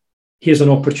 Here's an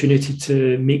opportunity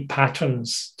to make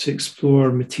patterns, to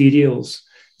explore materials,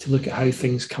 to look at how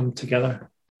things come together.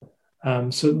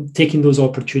 So taking those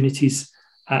opportunities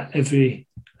at every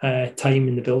time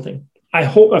in the building. I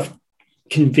hope I've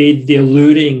conveyed the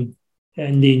alluring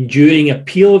and the enduring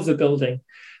appeal of the building.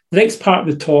 The next part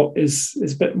of the talk is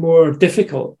a bit more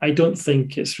difficult. I don't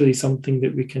think it's really something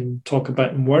that we can talk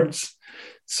about in words.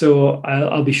 So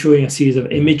I'll be showing a series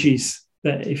of images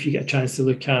that, if you get a chance to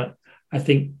look at, I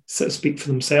think sort of speak for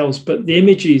themselves. But the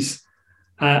images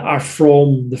are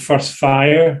from the first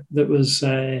fire that was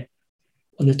on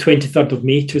the 23rd of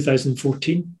May,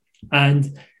 2014.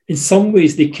 And in some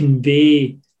ways, they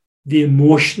convey the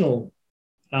emotional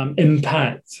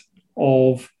impact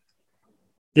of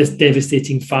this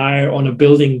devastating fire on a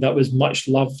building that was much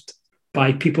loved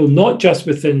by people, not just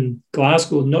within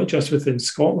Glasgow, not just within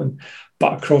Scotland,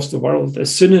 but across the world.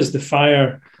 As soon as the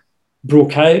fire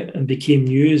broke out and became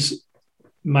news,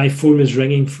 my phone was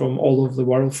ringing from all over the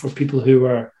world for people who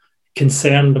were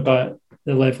concerned about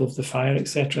the level of the fire,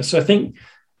 etc. So I think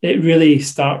it really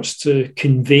starts to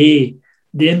convey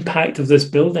the impact of this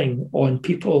building on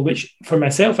people, which for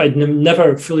myself, I'd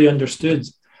never fully understood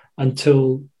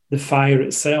until the fire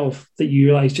itself, that you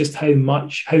realize just how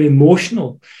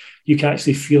emotional you can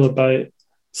actually feel about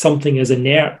something as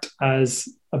inert as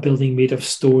a building made of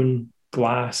stone,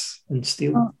 glass, and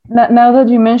steel. Oh, now that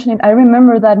you mention it, I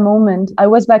remember that moment. I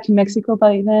was back in Mexico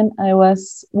by then. I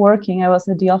was working, I was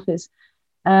at the office.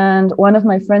 And one of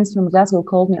my friends from Glasgow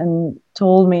called me and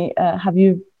told me, have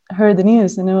you heard the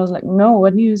news? And I was like, no,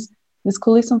 what news? The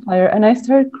school is on fire. And I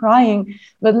started crying,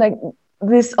 but like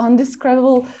this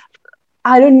undescribable,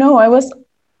 I don't know, I was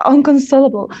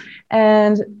inconsolable.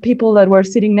 And people that were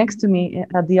sitting next to me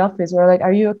at the office were like,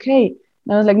 are you okay?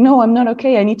 And I was like, no, I'm not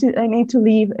okay. I need to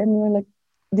leave. And they were like,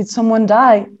 did someone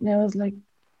die? And I was like,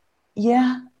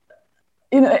 yeah.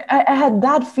 I had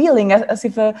that feeling as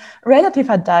if a relative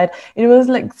had died. It was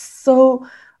like so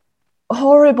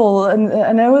horrible.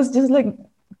 And I was just like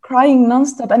crying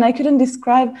nonstop, and I couldn't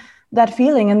describe that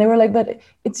feeling. And they were like, but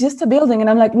it's just a building. And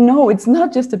I'm like, no, it's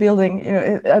not just a building.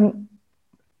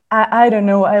 I don't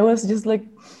know. I was just like,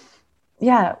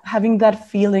 having that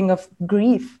feeling of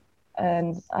grief.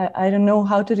 And I don't know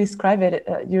how to describe it.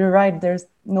 You're right. There's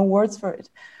no words for it.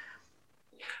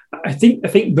 I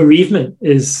think bereavement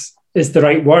is the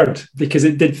right word, because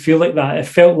it did feel like that. It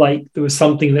felt like there was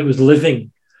something that was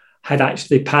living had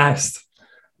actually passed.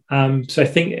 So I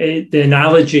think the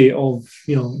analogy of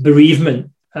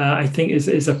bereavement, I think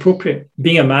is appropriate.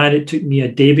 Being a man, it took me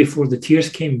a day before the tears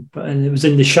came, and it was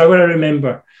in the shower. I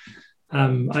remember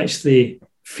actually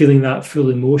feeling that full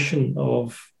emotion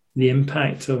of the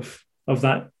impact of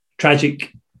that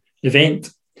tragic event.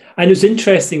 And it was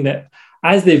interesting that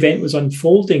as the event was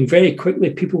unfolding, very quickly,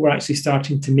 people were actually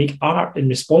starting to make art in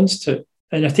response to it.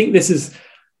 And I think this is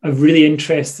a really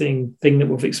interesting thing that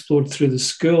we've explored through the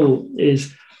school,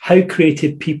 is how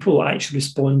creative people actually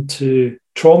respond to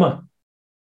trauma.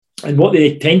 And what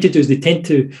they tend to do is they tend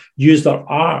to use their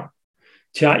art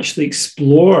to actually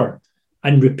explore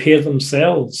and repair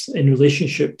themselves in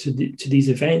relationship to these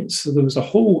events. So there was a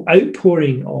whole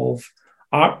outpouring of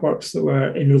artworks that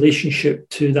were in relationship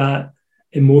to that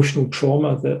emotional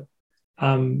trauma that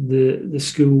the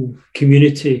school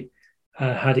community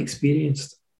had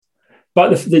experienced.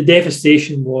 But the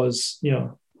devastation was,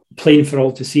 plain for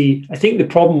all to see. I think the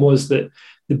problem was that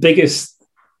the biggest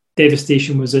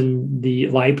devastation was in the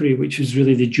library, which was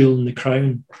really the jewel in the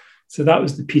crown. So that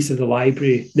was the piece of the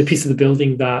library, the piece of the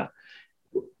building that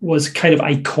was kind of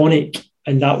iconic,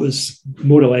 and that was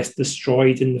more or less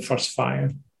destroyed in the first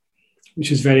fire, which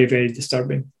was very, very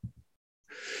disturbing.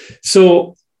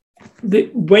 So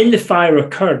when the fire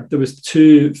occurred, there was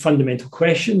two fundamental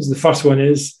questions. The first one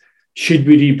is, should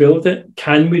we rebuild it?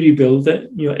 Can we rebuild it?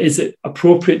 Is it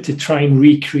appropriate to try and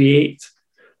recreate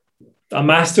a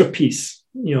masterpiece?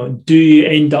 Do you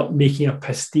end up making a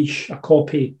pastiche, a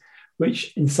copy,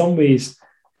 which in some ways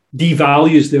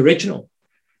devalues the original?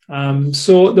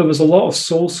 So there was a lot of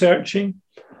soul searching,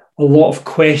 a lot of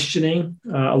questioning,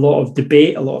 a lot of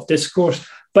debate, a lot of discourse.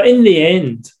 But in the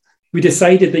end, we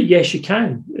decided that yes, you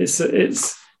can.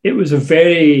 It was a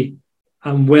very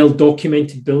well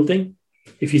documented building.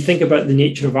 If you think about the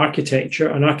nature of architecture,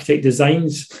 an architect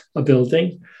designs a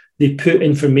building, they put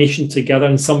information together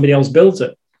and somebody else builds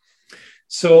it.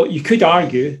 So you could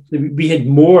argue that we had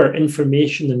more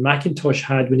information than Mackintosh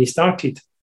had when he started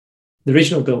the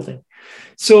original building.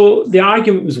 So the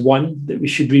argument was one, that we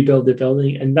should rebuild the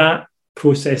building, and that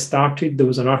process started. There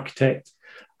was an architect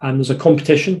and there was a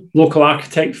competition. Local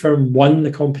architect firm won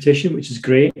the competition, which is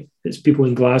great. It's people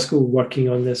in Glasgow working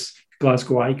on this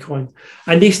Glasgow icon.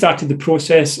 And they started the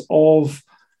process of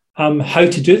how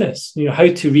to do this, how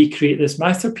to recreate this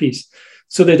masterpiece.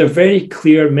 So they had a very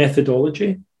clear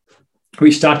methodology,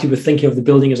 which started with thinking of the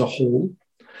building as a whole,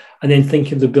 and then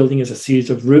thinking of the building as a series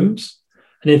of rooms,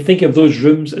 and then thinking of those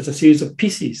rooms as a series of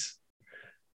pieces,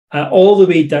 all the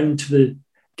way down to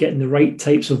getting the right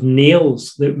types of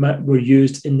nails that were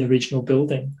used in the original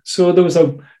building. So there was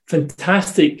a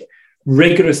fantastic,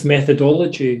 rigorous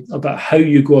methodology about how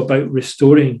you go about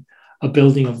restoring a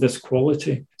building of this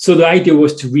quality. So the idea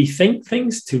was to rethink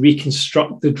things, to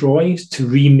reconstruct the drawings, to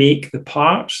remake the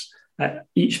parts. At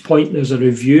each point, there's a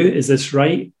review. Is this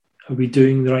right? Are we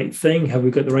doing the right thing? Have we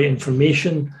got the right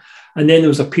information? And then there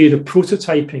was a period of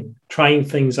prototyping, trying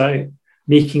things out,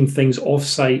 making things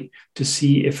off-site to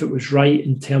see if it was right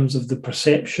in terms of the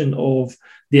perception of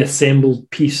the assembled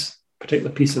piece,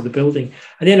 particular piece of the building.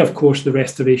 And then, of course, the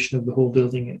restoration of the whole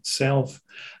building itself.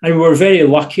 And we were very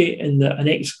lucky in that an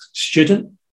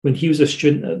ex-student, when he was a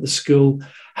student at the school,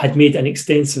 had made an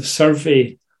extensive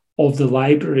survey of the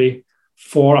library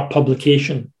for a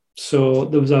publication. So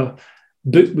there was a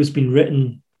book was being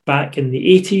written back in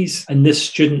the 80s, and this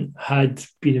student had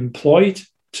been employed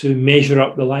to measure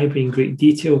up the library in great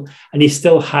detail, and he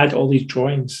still had all these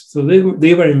drawings. So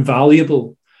they were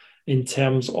invaluable in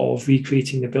terms of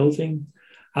recreating the building.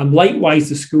 Likewise,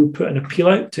 the school put an appeal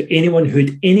out to anyone who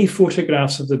had any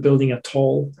photographs of the building at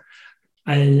all,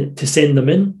 and to send them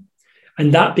in.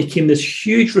 And that became this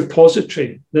huge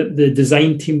repository that the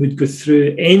design team would go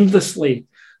through endlessly,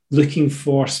 looking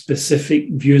for specific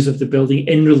views of the building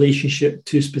in relationship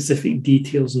to specific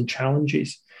details and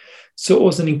challenges. So it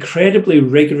was an incredibly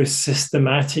rigorous,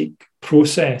 systematic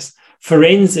process,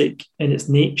 forensic in its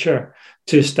nature,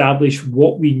 to establish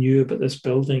what we knew about this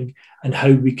building and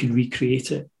how we could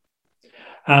recreate it.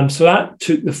 So that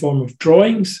took the form of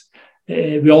drawings.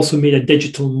 We also made a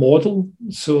digital model.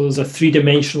 So there's a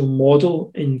three-dimensional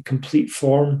model in complete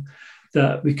form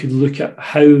that we could look at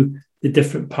how the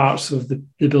different parts of the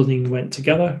building went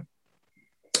together.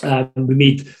 We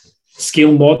made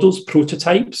scale models,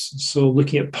 prototypes, so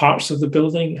looking at parts of the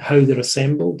building, how they're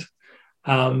assembled,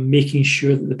 making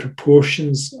sure that the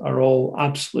proportions are all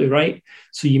absolutely right.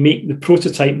 So you make the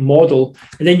prototype model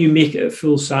and then you make it at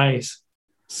full size.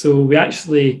 So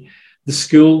the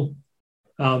school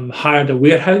hired a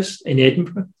warehouse in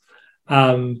Edinburgh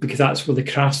because that's where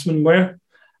the craftsmen were.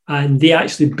 And they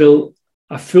actually built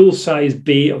a full-size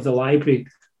bay of the library,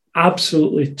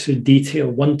 absolutely to detail,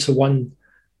 one-to-one,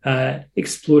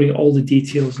 exploring all the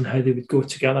details and how they would go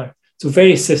together. So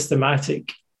very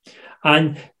systematic.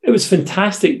 And it was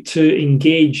fantastic to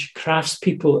engage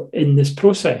craftspeople in this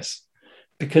process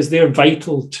because they're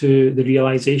vital to the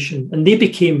realization. And they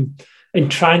became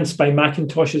entranced by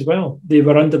Mackintosh as well. They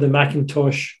were under the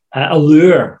Mackintosh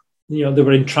allure. They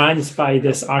were entranced by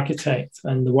this architect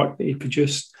and the work that he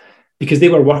produced because they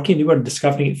were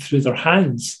discovering it through their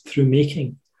hands, through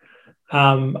making.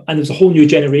 And there's a whole new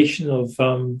generation of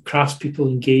craftspeople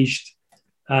engaged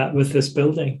with this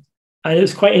building. And it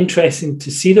was quite interesting to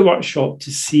see the workshop,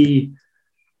 to see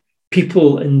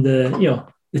people in the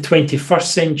 21st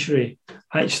century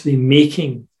actually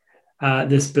making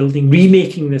this building,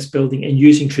 remaking this building and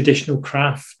using traditional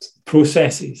craft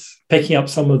processes, picking up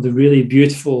some of the really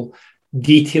beautiful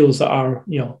details that are,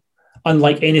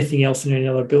 unlike anything else in any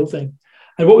other building.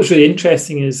 And what was really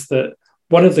interesting is that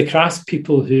one of the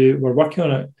craftspeople who were working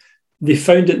on it, they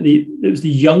found that it was the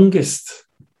youngest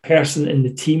person in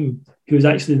the team who was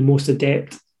actually the most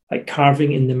adept at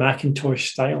carving in the Mackintosh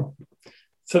style.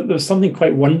 So there was something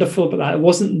quite wonderful about that. It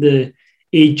wasn't the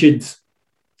aged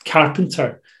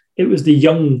carpenter. It was the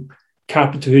young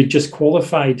carpenter who had just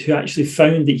qualified who actually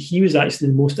found that he was actually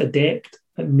the most adept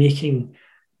at making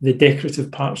the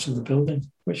decorative parts of the building,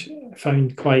 which I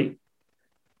found quite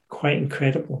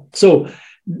incredible. So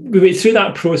we went through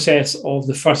that process of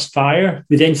the first fire.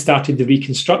 We then started the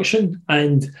reconstruction,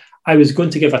 and I was going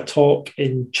to give a talk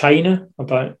in China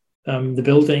about the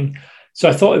building. So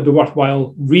I thought it'd be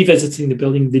worthwhile revisiting the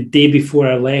building the day before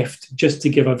I left, just to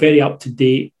give a very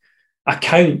up-to-date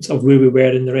account of where we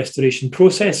were in the restoration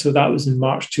process. So that was in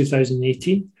March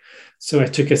 2018. So I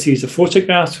took a series of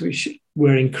photographs, which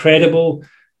were incredible.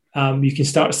 You can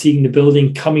start seeing the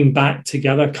building coming back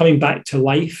together, coming back to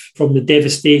life from the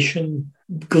devastation,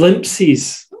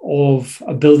 glimpses of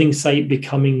a building site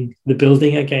becoming the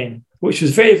building again, which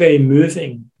was very, very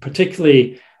moving,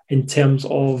 particularly in terms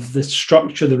of the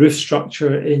structure, the roof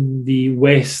structure in the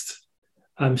West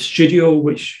studio,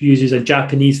 which uses a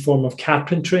Japanese form of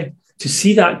carpentry. To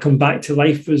see that come back to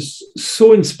life was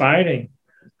so inspiring.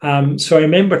 So I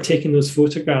remember taking those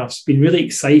photographs, being really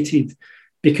excited,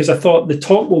 because I thought the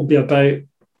talk will be about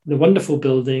the wonderful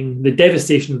building, the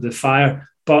devastation of the fire,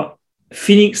 but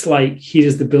Phoenix-like, here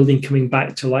is the building coming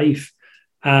back to life.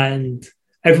 And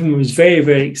everyone was very,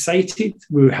 very excited.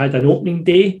 We had an opening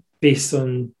day based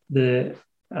on the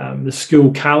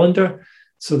school calendar.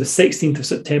 So the 16th of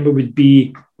September would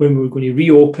be when we were going to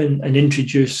reopen and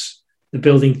introduce the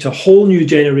building to a whole new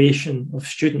generation of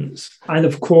students. And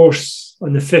of course,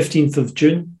 on the 15th of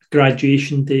June,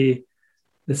 graduation day,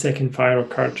 the second fire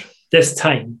occurred. This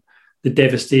time, the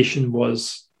devastation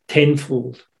was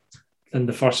tenfold than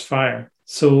the first fire.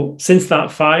 So since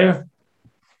that fire,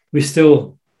 we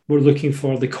still were looking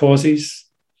for the causes.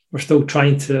 We're still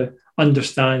trying to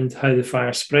understand how the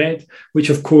fire spread, which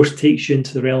of course takes you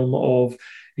into the realm of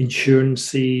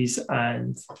insurances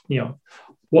and,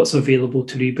 what's available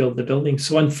to rebuild the building.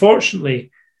 So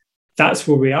unfortunately, that's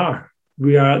where we are.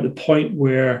 We are at the point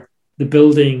where the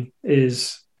building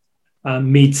is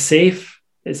made safe,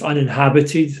 it's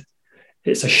uninhabited,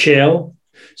 it's a shell.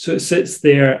 So it sits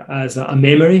there as a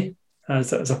memory,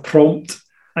 as a prompt,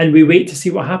 and we wait to see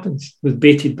what happens with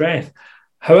bated breath.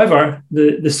 However,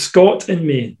 the Scot in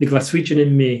me, the Glaswegian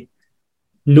in me,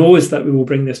 knows that we will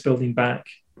bring this building back,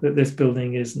 that this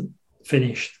building isn't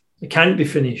finished. It can't be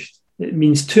finished. It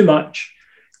means too much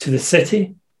to the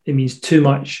city. It means too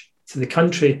much to the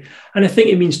country. And I think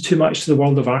it means too much to the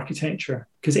world of architecture,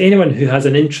 because anyone who has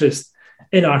an interest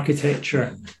in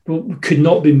architecture could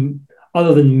not be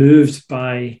other than moved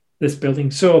by this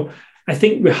building. So I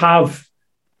think we have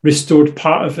restored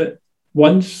part of it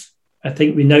once. I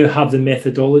think we now have the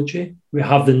methodology, we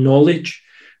have the knowledge,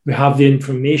 we have the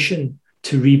information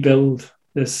to rebuild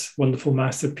this wonderful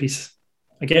masterpiece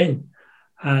again.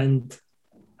 And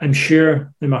I'm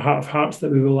sure in my heart of hearts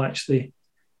that we will actually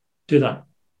do that.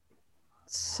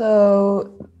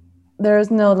 So there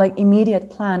is no immediate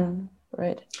plan,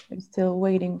 right? I'm still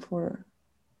waiting for...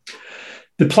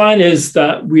 The plan is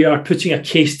that we are putting a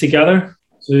case together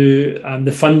to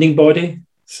the funding body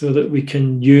so that we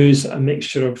can use a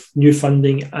mixture of new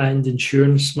funding and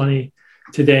insurance money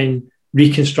to then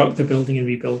reconstruct the building and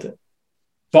rebuild it.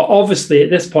 But obviously, at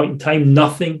this point in time,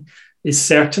 nothing is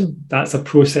certain. That's a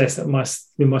process that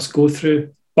we must go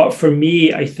through. But for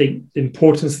me, I think the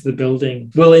importance of the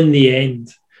building will, in the end,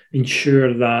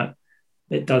 ensure that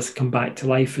it does come back to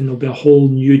life, and there'll be a whole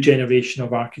new generation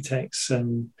of architects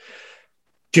and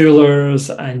jewelers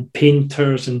and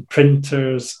painters and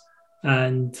printers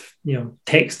and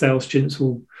textile students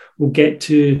will get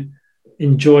to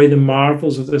enjoy the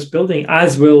marvels of this building,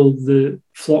 as will the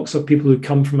flocks of people who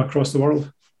come from across the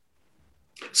world.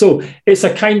 So it's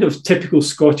a kind of typical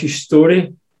Scottish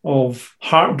story of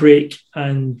heartbreak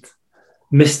and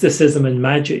mysticism and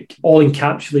magic, all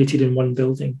encapsulated in one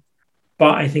building.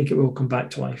 But I think it will come back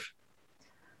to life.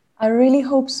 I really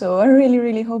hope so. I really,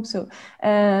 really hope so.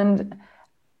 And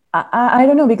I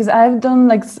don't know, because I've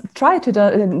done tried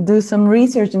to do some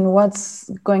research in what's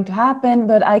going to happen,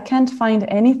 but I can't find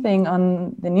anything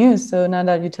on the news. So now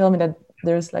that you tell me that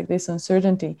there's this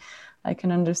uncertainty, I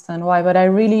can understand why. But I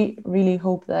really, really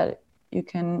hope that you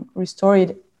can restore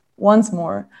it once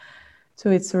more to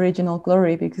its original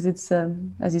glory, because it's,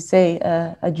 as you say,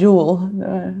 a jewel.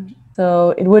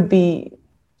 So it would be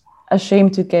a shame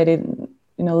to get it,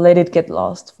 let it get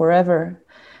lost forever.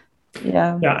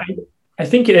 Yeah. Yeah. I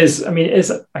think it is. I mean,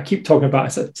 I keep talking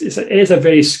about it. It is a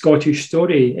very Scottish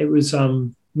story. It was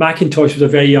Mackintosh was a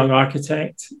very young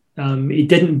architect. He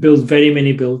didn't build very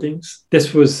many buildings.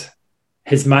 This was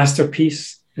his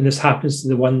masterpiece, and this happens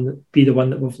to be the one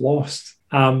that we've lost.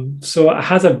 So it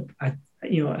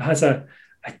has a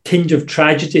tinge of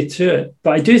tragedy to it.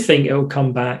 But I do think it will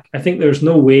come back. I think there's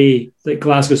no way that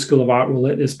Glasgow School of Art will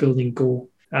let this building go.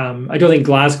 I don't think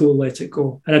Glasgow will let it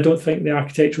go. And I don't think the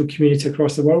architectural community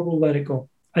across the world will let it go.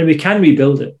 And we can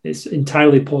rebuild it. It's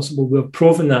entirely possible. We've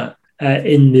proven that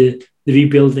in the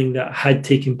rebuilding that had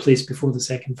taken place before the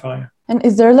second fire. And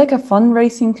is there a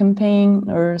fundraising campaign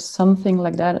or something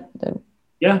like that?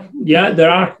 Yeah,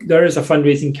 there is a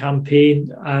fundraising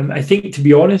campaign. I think, to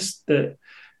be honest, that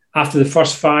after the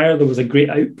first fire, there was a great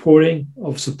outpouring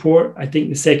of support. I think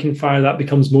the second fire, that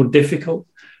becomes more difficult.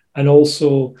 And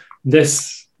also,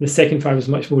 this The second fire was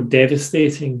much more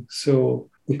devastating. So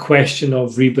the question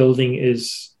of rebuilding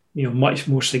is, much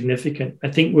more significant. I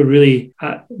think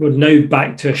we're now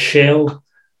back to a shell,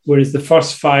 whereas the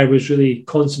first fire was really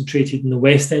concentrated in the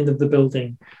west end of the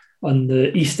building. On the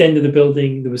east end of the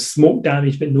building, there was smoke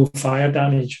damage, but no fire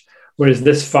damage. Whereas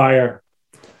this fire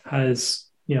has,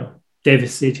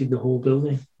 devastated the whole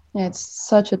building. Yeah, it's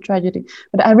such a tragedy.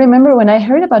 But I remember when I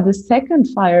heard about the second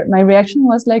fire, my reaction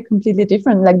was like completely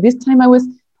different. Like this time I was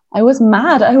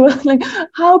mad. I was like,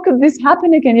 how could this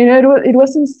happen again? It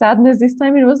wasn't sadness. This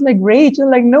time it was like rage.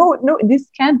 And like, no, this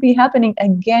can't be happening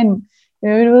again.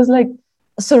 It was like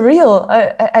surreal.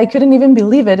 I couldn't even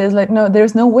believe it. It's like, no,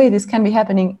 there's no way this can be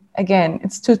happening again.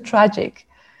 It's too tragic.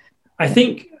 I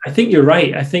think you're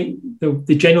right. I think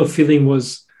the general feeling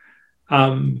was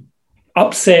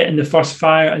upset in the first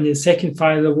fire, and in the second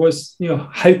fire there was,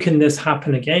 how can this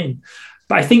happen again?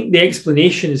 But I think the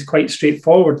explanation is quite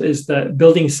straightforward, is that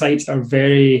building sites are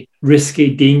very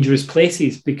risky, dangerous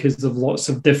places because of lots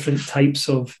of different types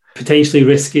of potentially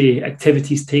risky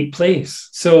activities take place.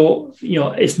 So,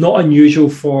 it's not unusual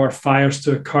for fires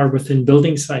to occur within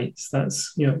building sites.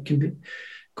 That's, it can be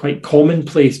quite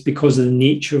commonplace because of the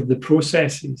nature of the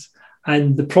processes.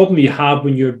 And the problem you have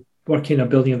when you're working in a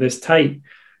building of this type,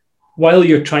 while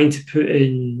you're trying to put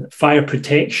in fire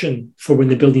protection for when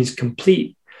the building's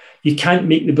complete, you can't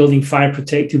make the building fire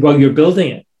protected while you're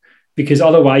building it, because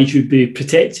otherwise you'd be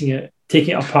protecting it,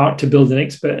 taking it apart to build the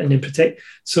next bit and then protect.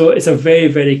 So it's a very,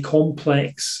 very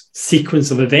complex sequence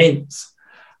of events.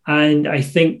 And I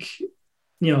think,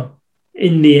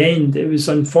 in the end, it was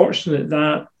unfortunate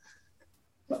that,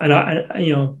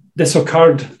 this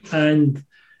occurred, and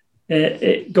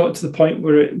it got to the point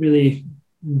where it really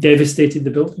devastated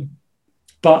the building.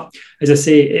 But as I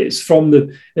say,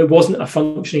 it wasn't a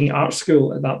functioning art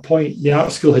school at that point. The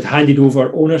art school had handed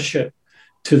over ownership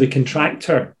to the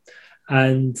contractor,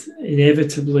 and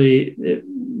inevitably,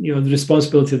 the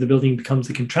responsibility of the building becomes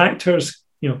the contractors,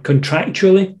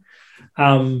 contractually.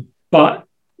 But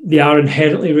they are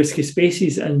inherently risky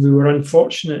spaces, and we were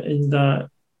unfortunate in that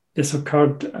this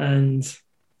occurred, and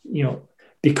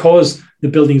because the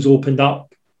building's opened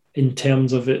up in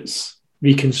terms of its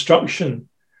reconstruction,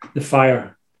 the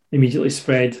fire immediately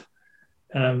spread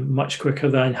much quicker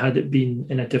than had it been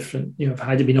in a different,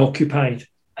 had it been occupied.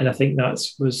 And I think that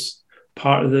was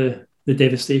part of the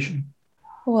devastation.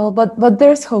 Well, but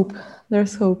there's hope.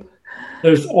 There's hope.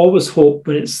 There's always hope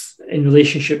when it's in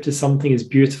relationship to something as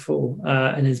beautiful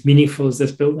and as meaningful as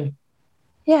this building.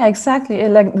 Yeah, exactly.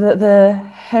 Like the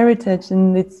heritage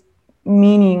and its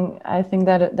meaning, I think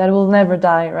that will never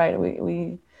die, right?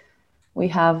 We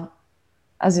have,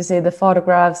 as you say, the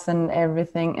photographs and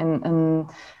everything, and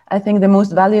I think the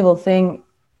most valuable thing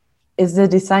is the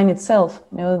design itself.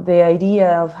 The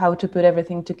idea of how to put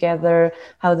everything together,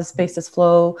 how the spaces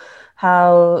flow,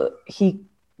 how he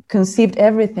conceived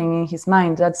everything in his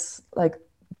mind. That's like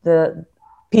the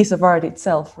piece of art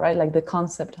itself, right? Like the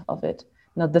concept of it,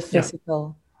 not the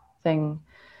physical thing.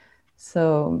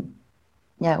 So,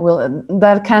 yeah, well,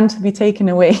 that can't be taken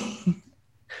away.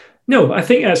 No, I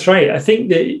think that's right. I think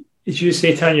that, as you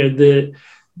say, Tanya, the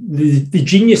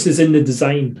genius is in the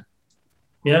design.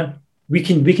 Yeah, we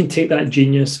can take that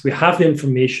genius. We have the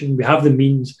information, we have the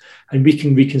means, and we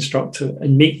can reconstruct it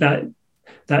and make that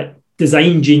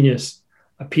design genius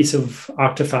a piece of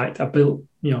artifact, a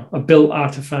built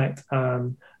artifact,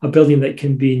 a building that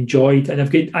can be enjoyed. And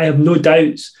I have no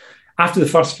doubts. After the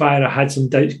first fire, I had some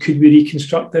doubts. Could we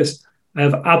reconstruct this? I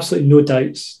have absolutely no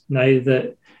doubts now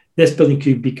that this building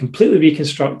could be completely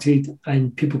reconstructed,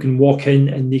 and people can walk in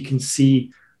and they can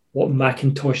see what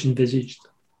Mackintosh envisaged.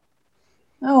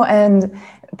 Oh, and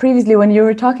previously when you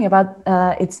were talking about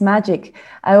its magic,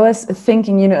 I was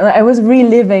thinking, I was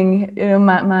reliving,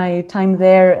 my time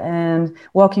there and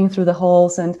walking through the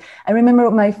halls. And I remember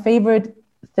my favorite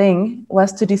thing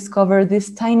was to discover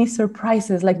these tiny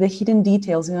surprises, like the hidden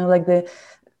details, like the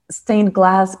stained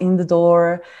glass in the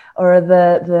door, or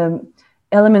the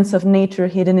elements of nature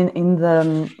hidden in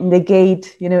the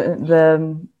gate,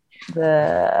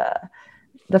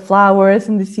 the flowers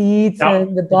and the seeds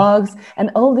and the bugs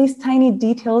and all these tiny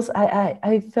details.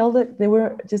 I felt that they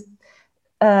were just,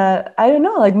 I don't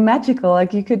know, like magical.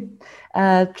 Like you could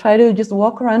try to just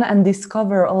walk around and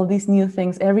discover all these new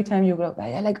things every time you go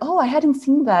by. Like, oh, I hadn't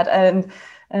seen that.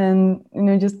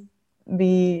 And just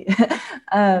be,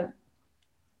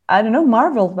 I don't know,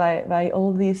 marveled by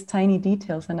all these tiny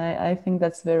details. And I think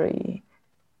that's very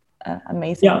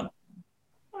amazing. Yeah.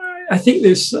 I think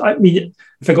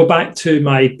if I go back to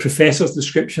my professor's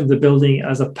description of the building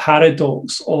as a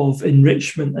paradox of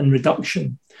enrichment and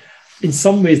reduction, in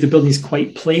some ways, the building is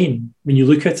quite plain when you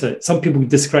look at it. Some people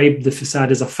describe the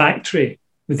facade as a factory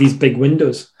with these big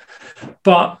windows.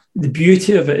 But the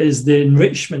beauty of it is the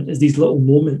enrichment is these little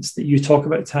moments that you talk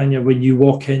about, Tanya, when you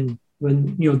walk in,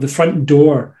 when, you know, the front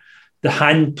door, the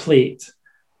hand plate,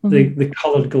 the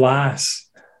coloured glass,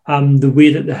 the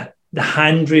way that the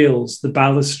handrails, the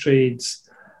balustrades,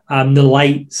 the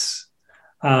lights,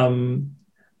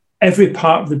 every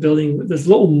part of the building, there's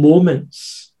little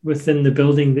moments within the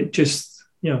building that just,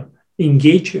 you know,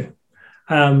 engage you.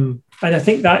 And I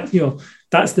think that, you know,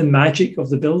 that's the magic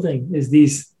of the building, is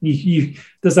these,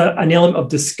 there's an element of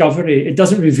discovery. It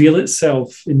doesn't reveal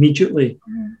itself immediately.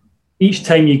 Each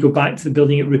time you go back to the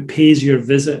building, it repays your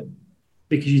visit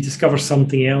because you discover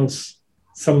something else.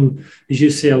 Some, as you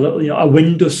say, a little, you know, a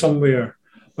window somewhere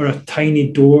or a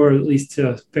tiny door that leads to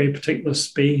a very particular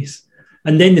space.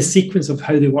 And then the sequence of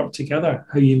how they work together,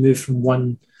 how you move from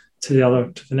one to the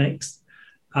other to the next.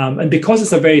 And because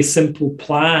it's a very simple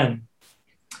plan,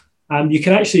 you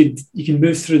can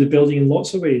move through the building in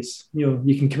lots of ways. You know,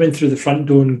 you can come in through the front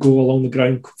door and go along the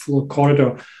ground floor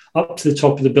corridor up to the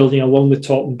top of the building, along the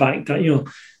top and back down. You know,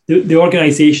 the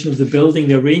organization of the building,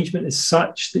 the arrangement is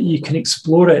such that you can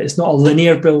explore it. It's not a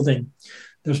linear building.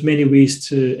 There's many ways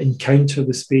to encounter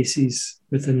the spaces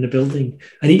within the building.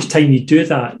 And each time you do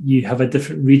that, you have a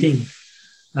different reading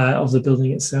of the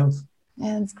building itself.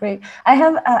 Yeah, that's great. I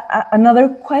have another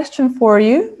question for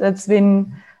you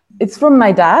it's from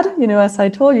my dad. You know, as I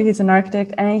told you, he's an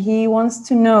architect, and he wants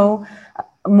to know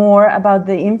more about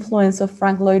the influence of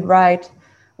Frank Lloyd Wright.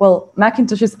 Well,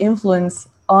 Mackintosh's influence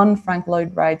on Frank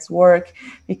Lloyd Wright's work,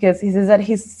 because he says that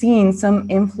he's seen some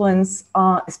influence,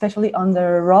 especially on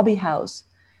the Robbie House.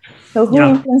 So who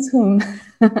influenced whom?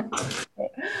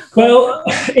 Well,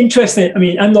 interesting. I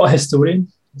mean, I'm not a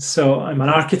historian, so I'm an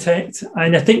architect.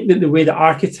 And I think that the way that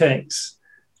architects,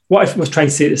 what I was trying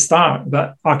to say at the start,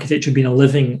 about architecture being a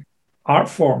living art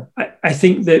form, I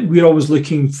think that we're always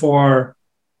looking for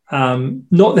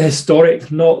not the historic,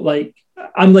 not like,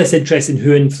 I'm less interested in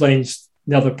who influenced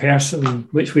the other person,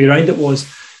 which way around it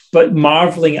was, but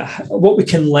marveling at what we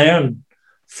can learn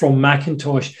from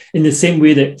Mackintosh in the same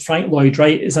way that Frank Lloyd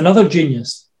Wright is another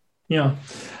genius. You know,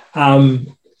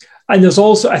 and there's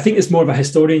also, I think it's more of a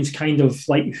historian's kind of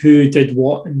like who did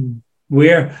what and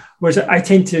where, whereas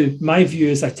my view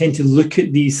is I tend to look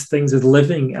at these things as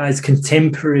living, as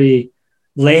contemporary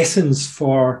lessons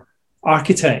for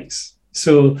architects.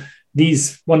 So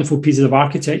these wonderful pieces of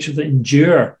architecture that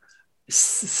endure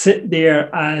sit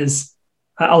there as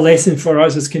a lesson for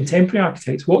us as contemporary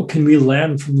architects. What can we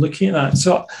learn from looking at that?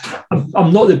 So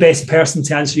I'm not the best person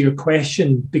to answer your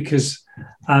question, because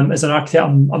as an architect,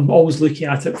 I'm always looking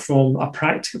at it from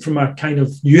a kind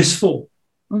of useful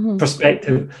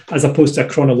perspective, as opposed to a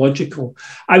chronological.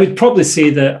 I would probably say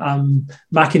that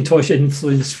Mackintosh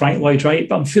influenced Frank Lloyd Wright,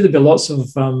 but I'm sure there'd be lots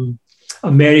of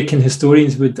American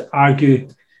historians would argue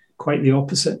quite the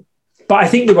opposite. But I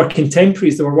think they were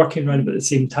contemporaries. They were working around about the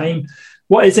same time.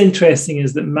 What is interesting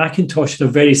is that Mackintosh had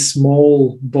a very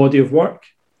small body of work,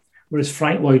 whereas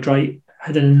Frank Lloyd Wright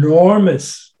had an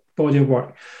enormous body of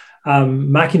work.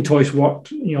 Mackintosh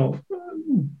worked, you know,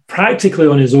 practically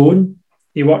on his own.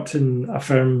 He worked in a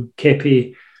firm,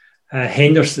 Keppie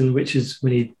Henderson, which is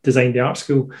when he designed the art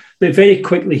school. But very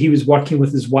quickly, he was working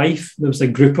with his wife. There was a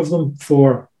group of them,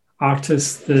 4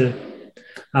 artists.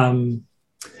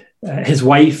 His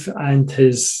wife and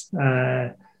his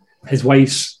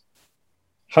wife's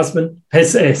husband,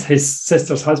 his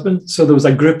sister's husband. So there was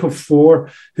a group of 4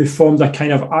 who formed a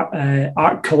kind of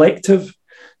art collective.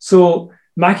 So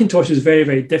Mackintosh is very,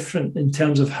 very different in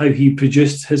terms of how he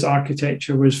produced his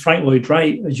architecture, whereas Frank Lloyd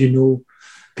Wright, as you know,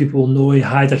 people know, he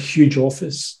had a huge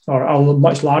office, or a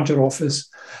much larger office,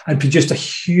 and produced a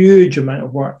huge amount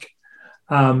of work.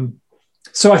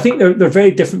 So I think they're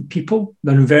very different people.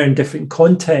 They're in very different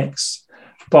contexts.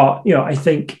 But, you know, I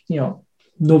think, you know,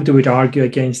 nobody would argue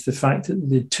against the fact that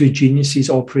the 2 geniuses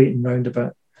operating round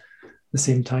about the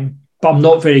same time. But I'm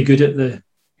not very good at the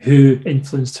who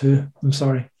influenced who. I'm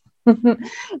sorry. No,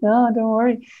 don't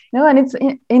worry. No, and it's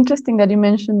interesting that you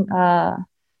mentioned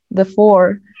the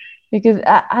 4, because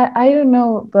I don't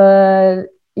know, but,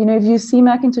 you know, if you see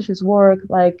Mackintosh's work,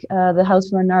 like The House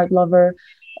for an Art Lover,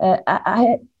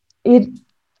 it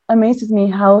amazes me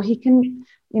how he can,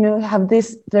 you know, have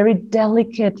this very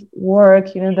delicate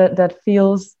work, you know, that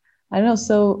feels, I don't know,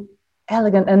 so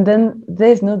elegant. And then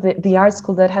there's the art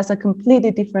school that has a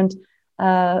completely different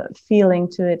feeling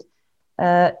to it.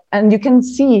 And you can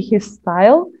see his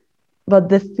style, but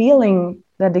the feeling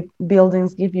that the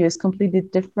buildings give you is completely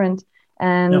different.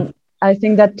 And I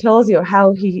think that tells you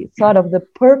how he thought of the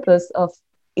purpose of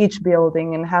each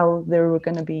building and how they were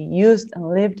going to be used and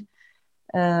lived.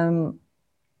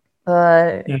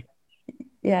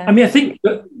 Yeah. I mean, I think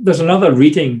there's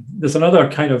another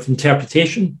kind of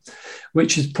interpretation,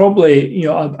 which is probably,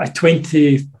 a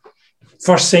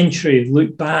 21st century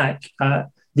look back at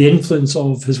the influence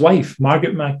of his wife,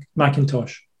 Margaret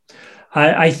Mackintosh.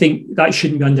 I think that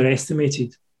shouldn't be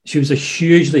underestimated. She was a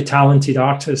hugely talented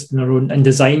artist in her own and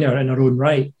designer in her own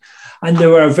right. And they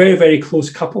were a very, very close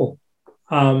couple.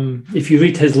 If you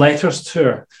read his letters to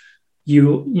her,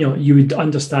 you would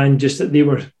understand just that they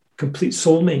were complete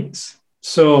soulmates.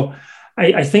 So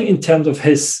I think in terms of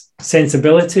his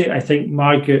sensibility, I think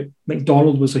Margaret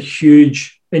MacDonald was a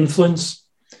huge influence.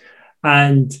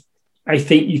 And I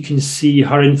think you can see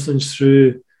her influence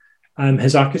through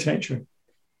his architecture.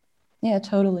 Yeah,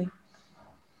 totally.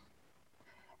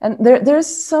 And there's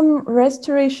some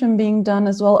restoration being done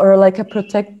as well, or like a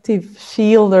protective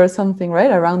shield or something,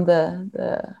 right, around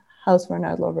the house for an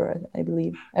art lover, I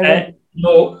believe.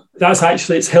 No,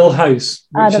 it's Hill House,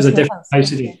 which is a different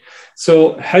house. Okay.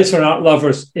 So House for an Art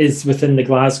Lovers is within the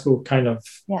Glasgow kind of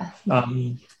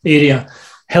area.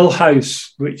 Hill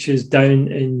House, which is down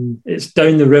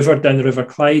the River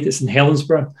Clyde. It's in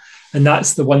Helensburgh, and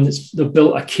that's the one they've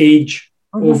built a cage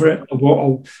over it,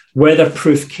 a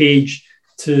weatherproof cage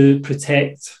to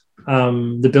protect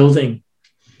the building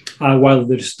while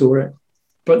they restore it.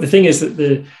 But the thing is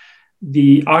that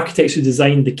the architects who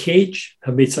designed the cage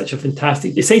have made such a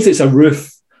fantastic. Essentially, it's a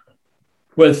roof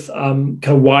with kind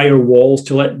of wire walls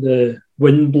to let the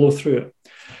wind blow through it.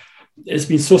 It's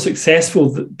been so successful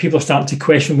that people are starting to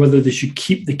question whether they should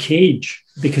keep the cage,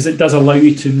 because it does allow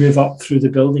you to move up through the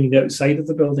building, the outside of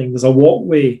the building. There's a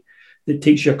walkway that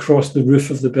takes you across the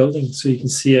roof of the building so you can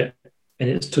see it in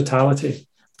its totality.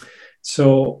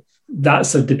 So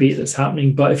that's a debate that's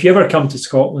happening. But if you ever come to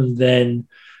Scotland, then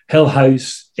Hill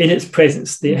House, in its present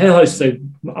state, Hill House is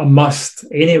a must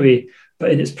anyway, but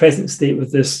in its present state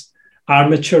with this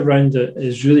armature around it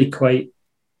is really quite,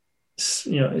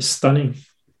 it's stunning.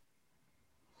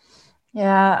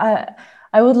 Yeah,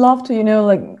 I would love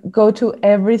to, go to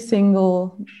every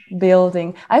single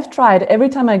building. I've tried. Every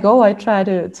time I go, I try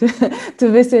to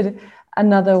visit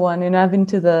another one. I've been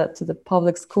to the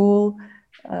public school.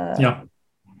 That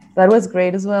was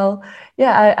great as well.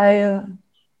 Yeah,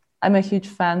 I'm a huge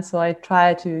fan, so I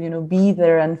try to be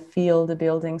there and feel the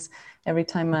buildings every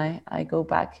time I go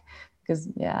back, because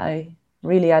I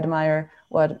really admire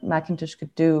what Mackintosh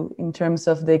could do in terms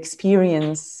of the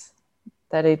experience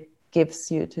that it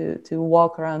gives you to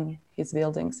walk around his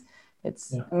buildings.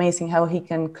 It's amazing how he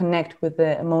can connect with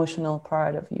the emotional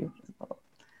part of you.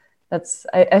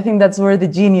 I think that's where the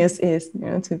genius is,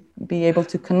 to be able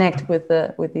to connect with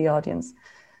the audience.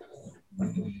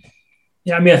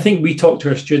 Yeah, I mean, I think we talk to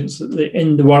our students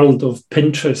in the world of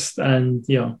Pinterest and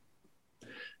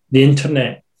the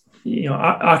internet.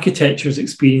 Architecture is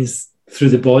experienced through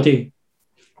the body.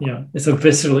 It's a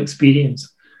visceral experience.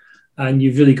 And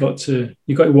you've really got to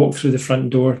walk through the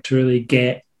front door to really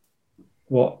get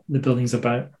what the building's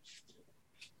about.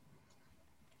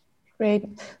 Great.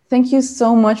 Thank you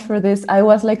so much for this. I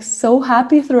was so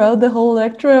happy throughout the whole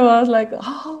lecture. I was like,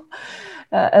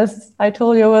 as I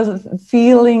told you, I was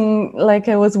feeling like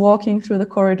I was walking through the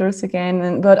corridors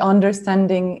again, but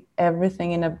understanding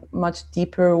everything in a much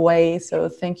deeper way. So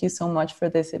thank you so much for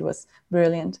this. It was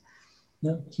brilliant.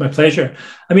 Yeah, it's my pleasure.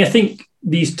 I mean, I think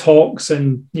these talks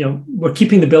and, we're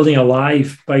keeping the building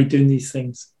alive by doing these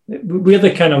things. We're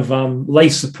the kind of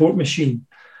life support machine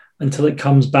until it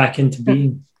comes back into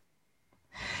being.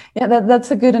 Yeah,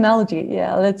 that's a good analogy.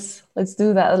 Yeah, let's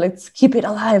do that. Let's keep it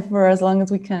alive for as long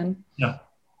as we can. Yeah.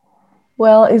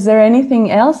 Well, is there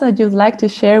anything else that you'd like to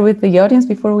share with the audience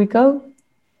before we go?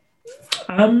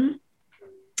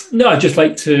 No, I'd just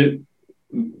like to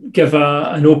give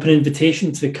an open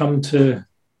invitation to come to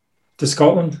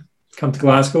Scotland, come to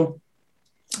Glasgow,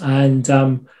 and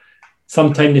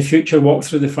sometime in the future walk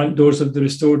through the front doors of the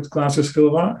restored Glasgow School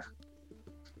of Art.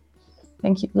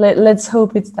 Thank you. Let's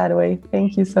hope it's that way.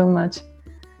 Thank you so much.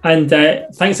 And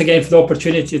thanks again for the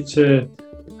opportunity to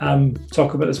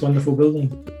talk about this wonderful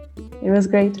building. It was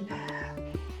great.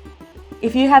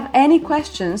 If you have any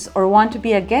questions or want to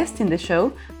be a guest in the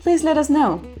show, please let us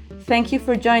know. Thank you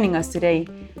for joining us today.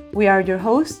 We are your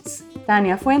hosts,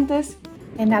 Tania Fuentes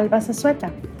and Alba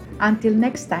Zazueta. Until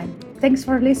next time, thanks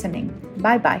for listening.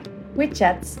 Bye-bye. We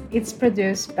Chats is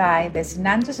produced by the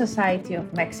Sinanjo Society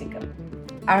of Mexico.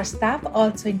 Our staff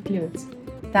also includes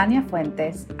Tania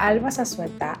Fuentes, Alba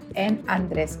Zazueta, and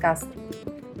Andres Castro.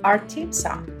 Our theme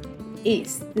song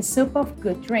is The Soup of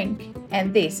Good Drink,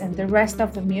 and this and the rest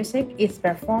of the music is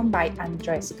performed by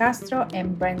Andres Castro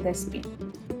and Brenda Spin.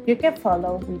 You can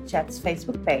follow WeChat's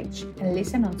Facebook page and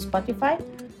listen on Spotify,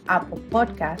 Apple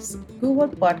Podcasts, Google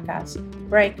Podcasts,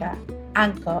 Breaker,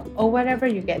 Anchor, or wherever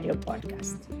you get your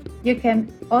podcast. You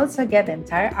can also get the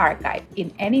entire archive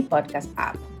in any podcast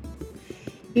app.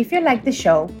 If you like the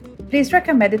show, please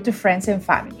recommend it to friends and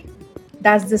family.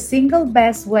 That's the single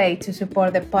best way to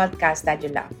support the podcast that you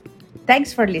love.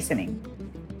 Thanks for listening.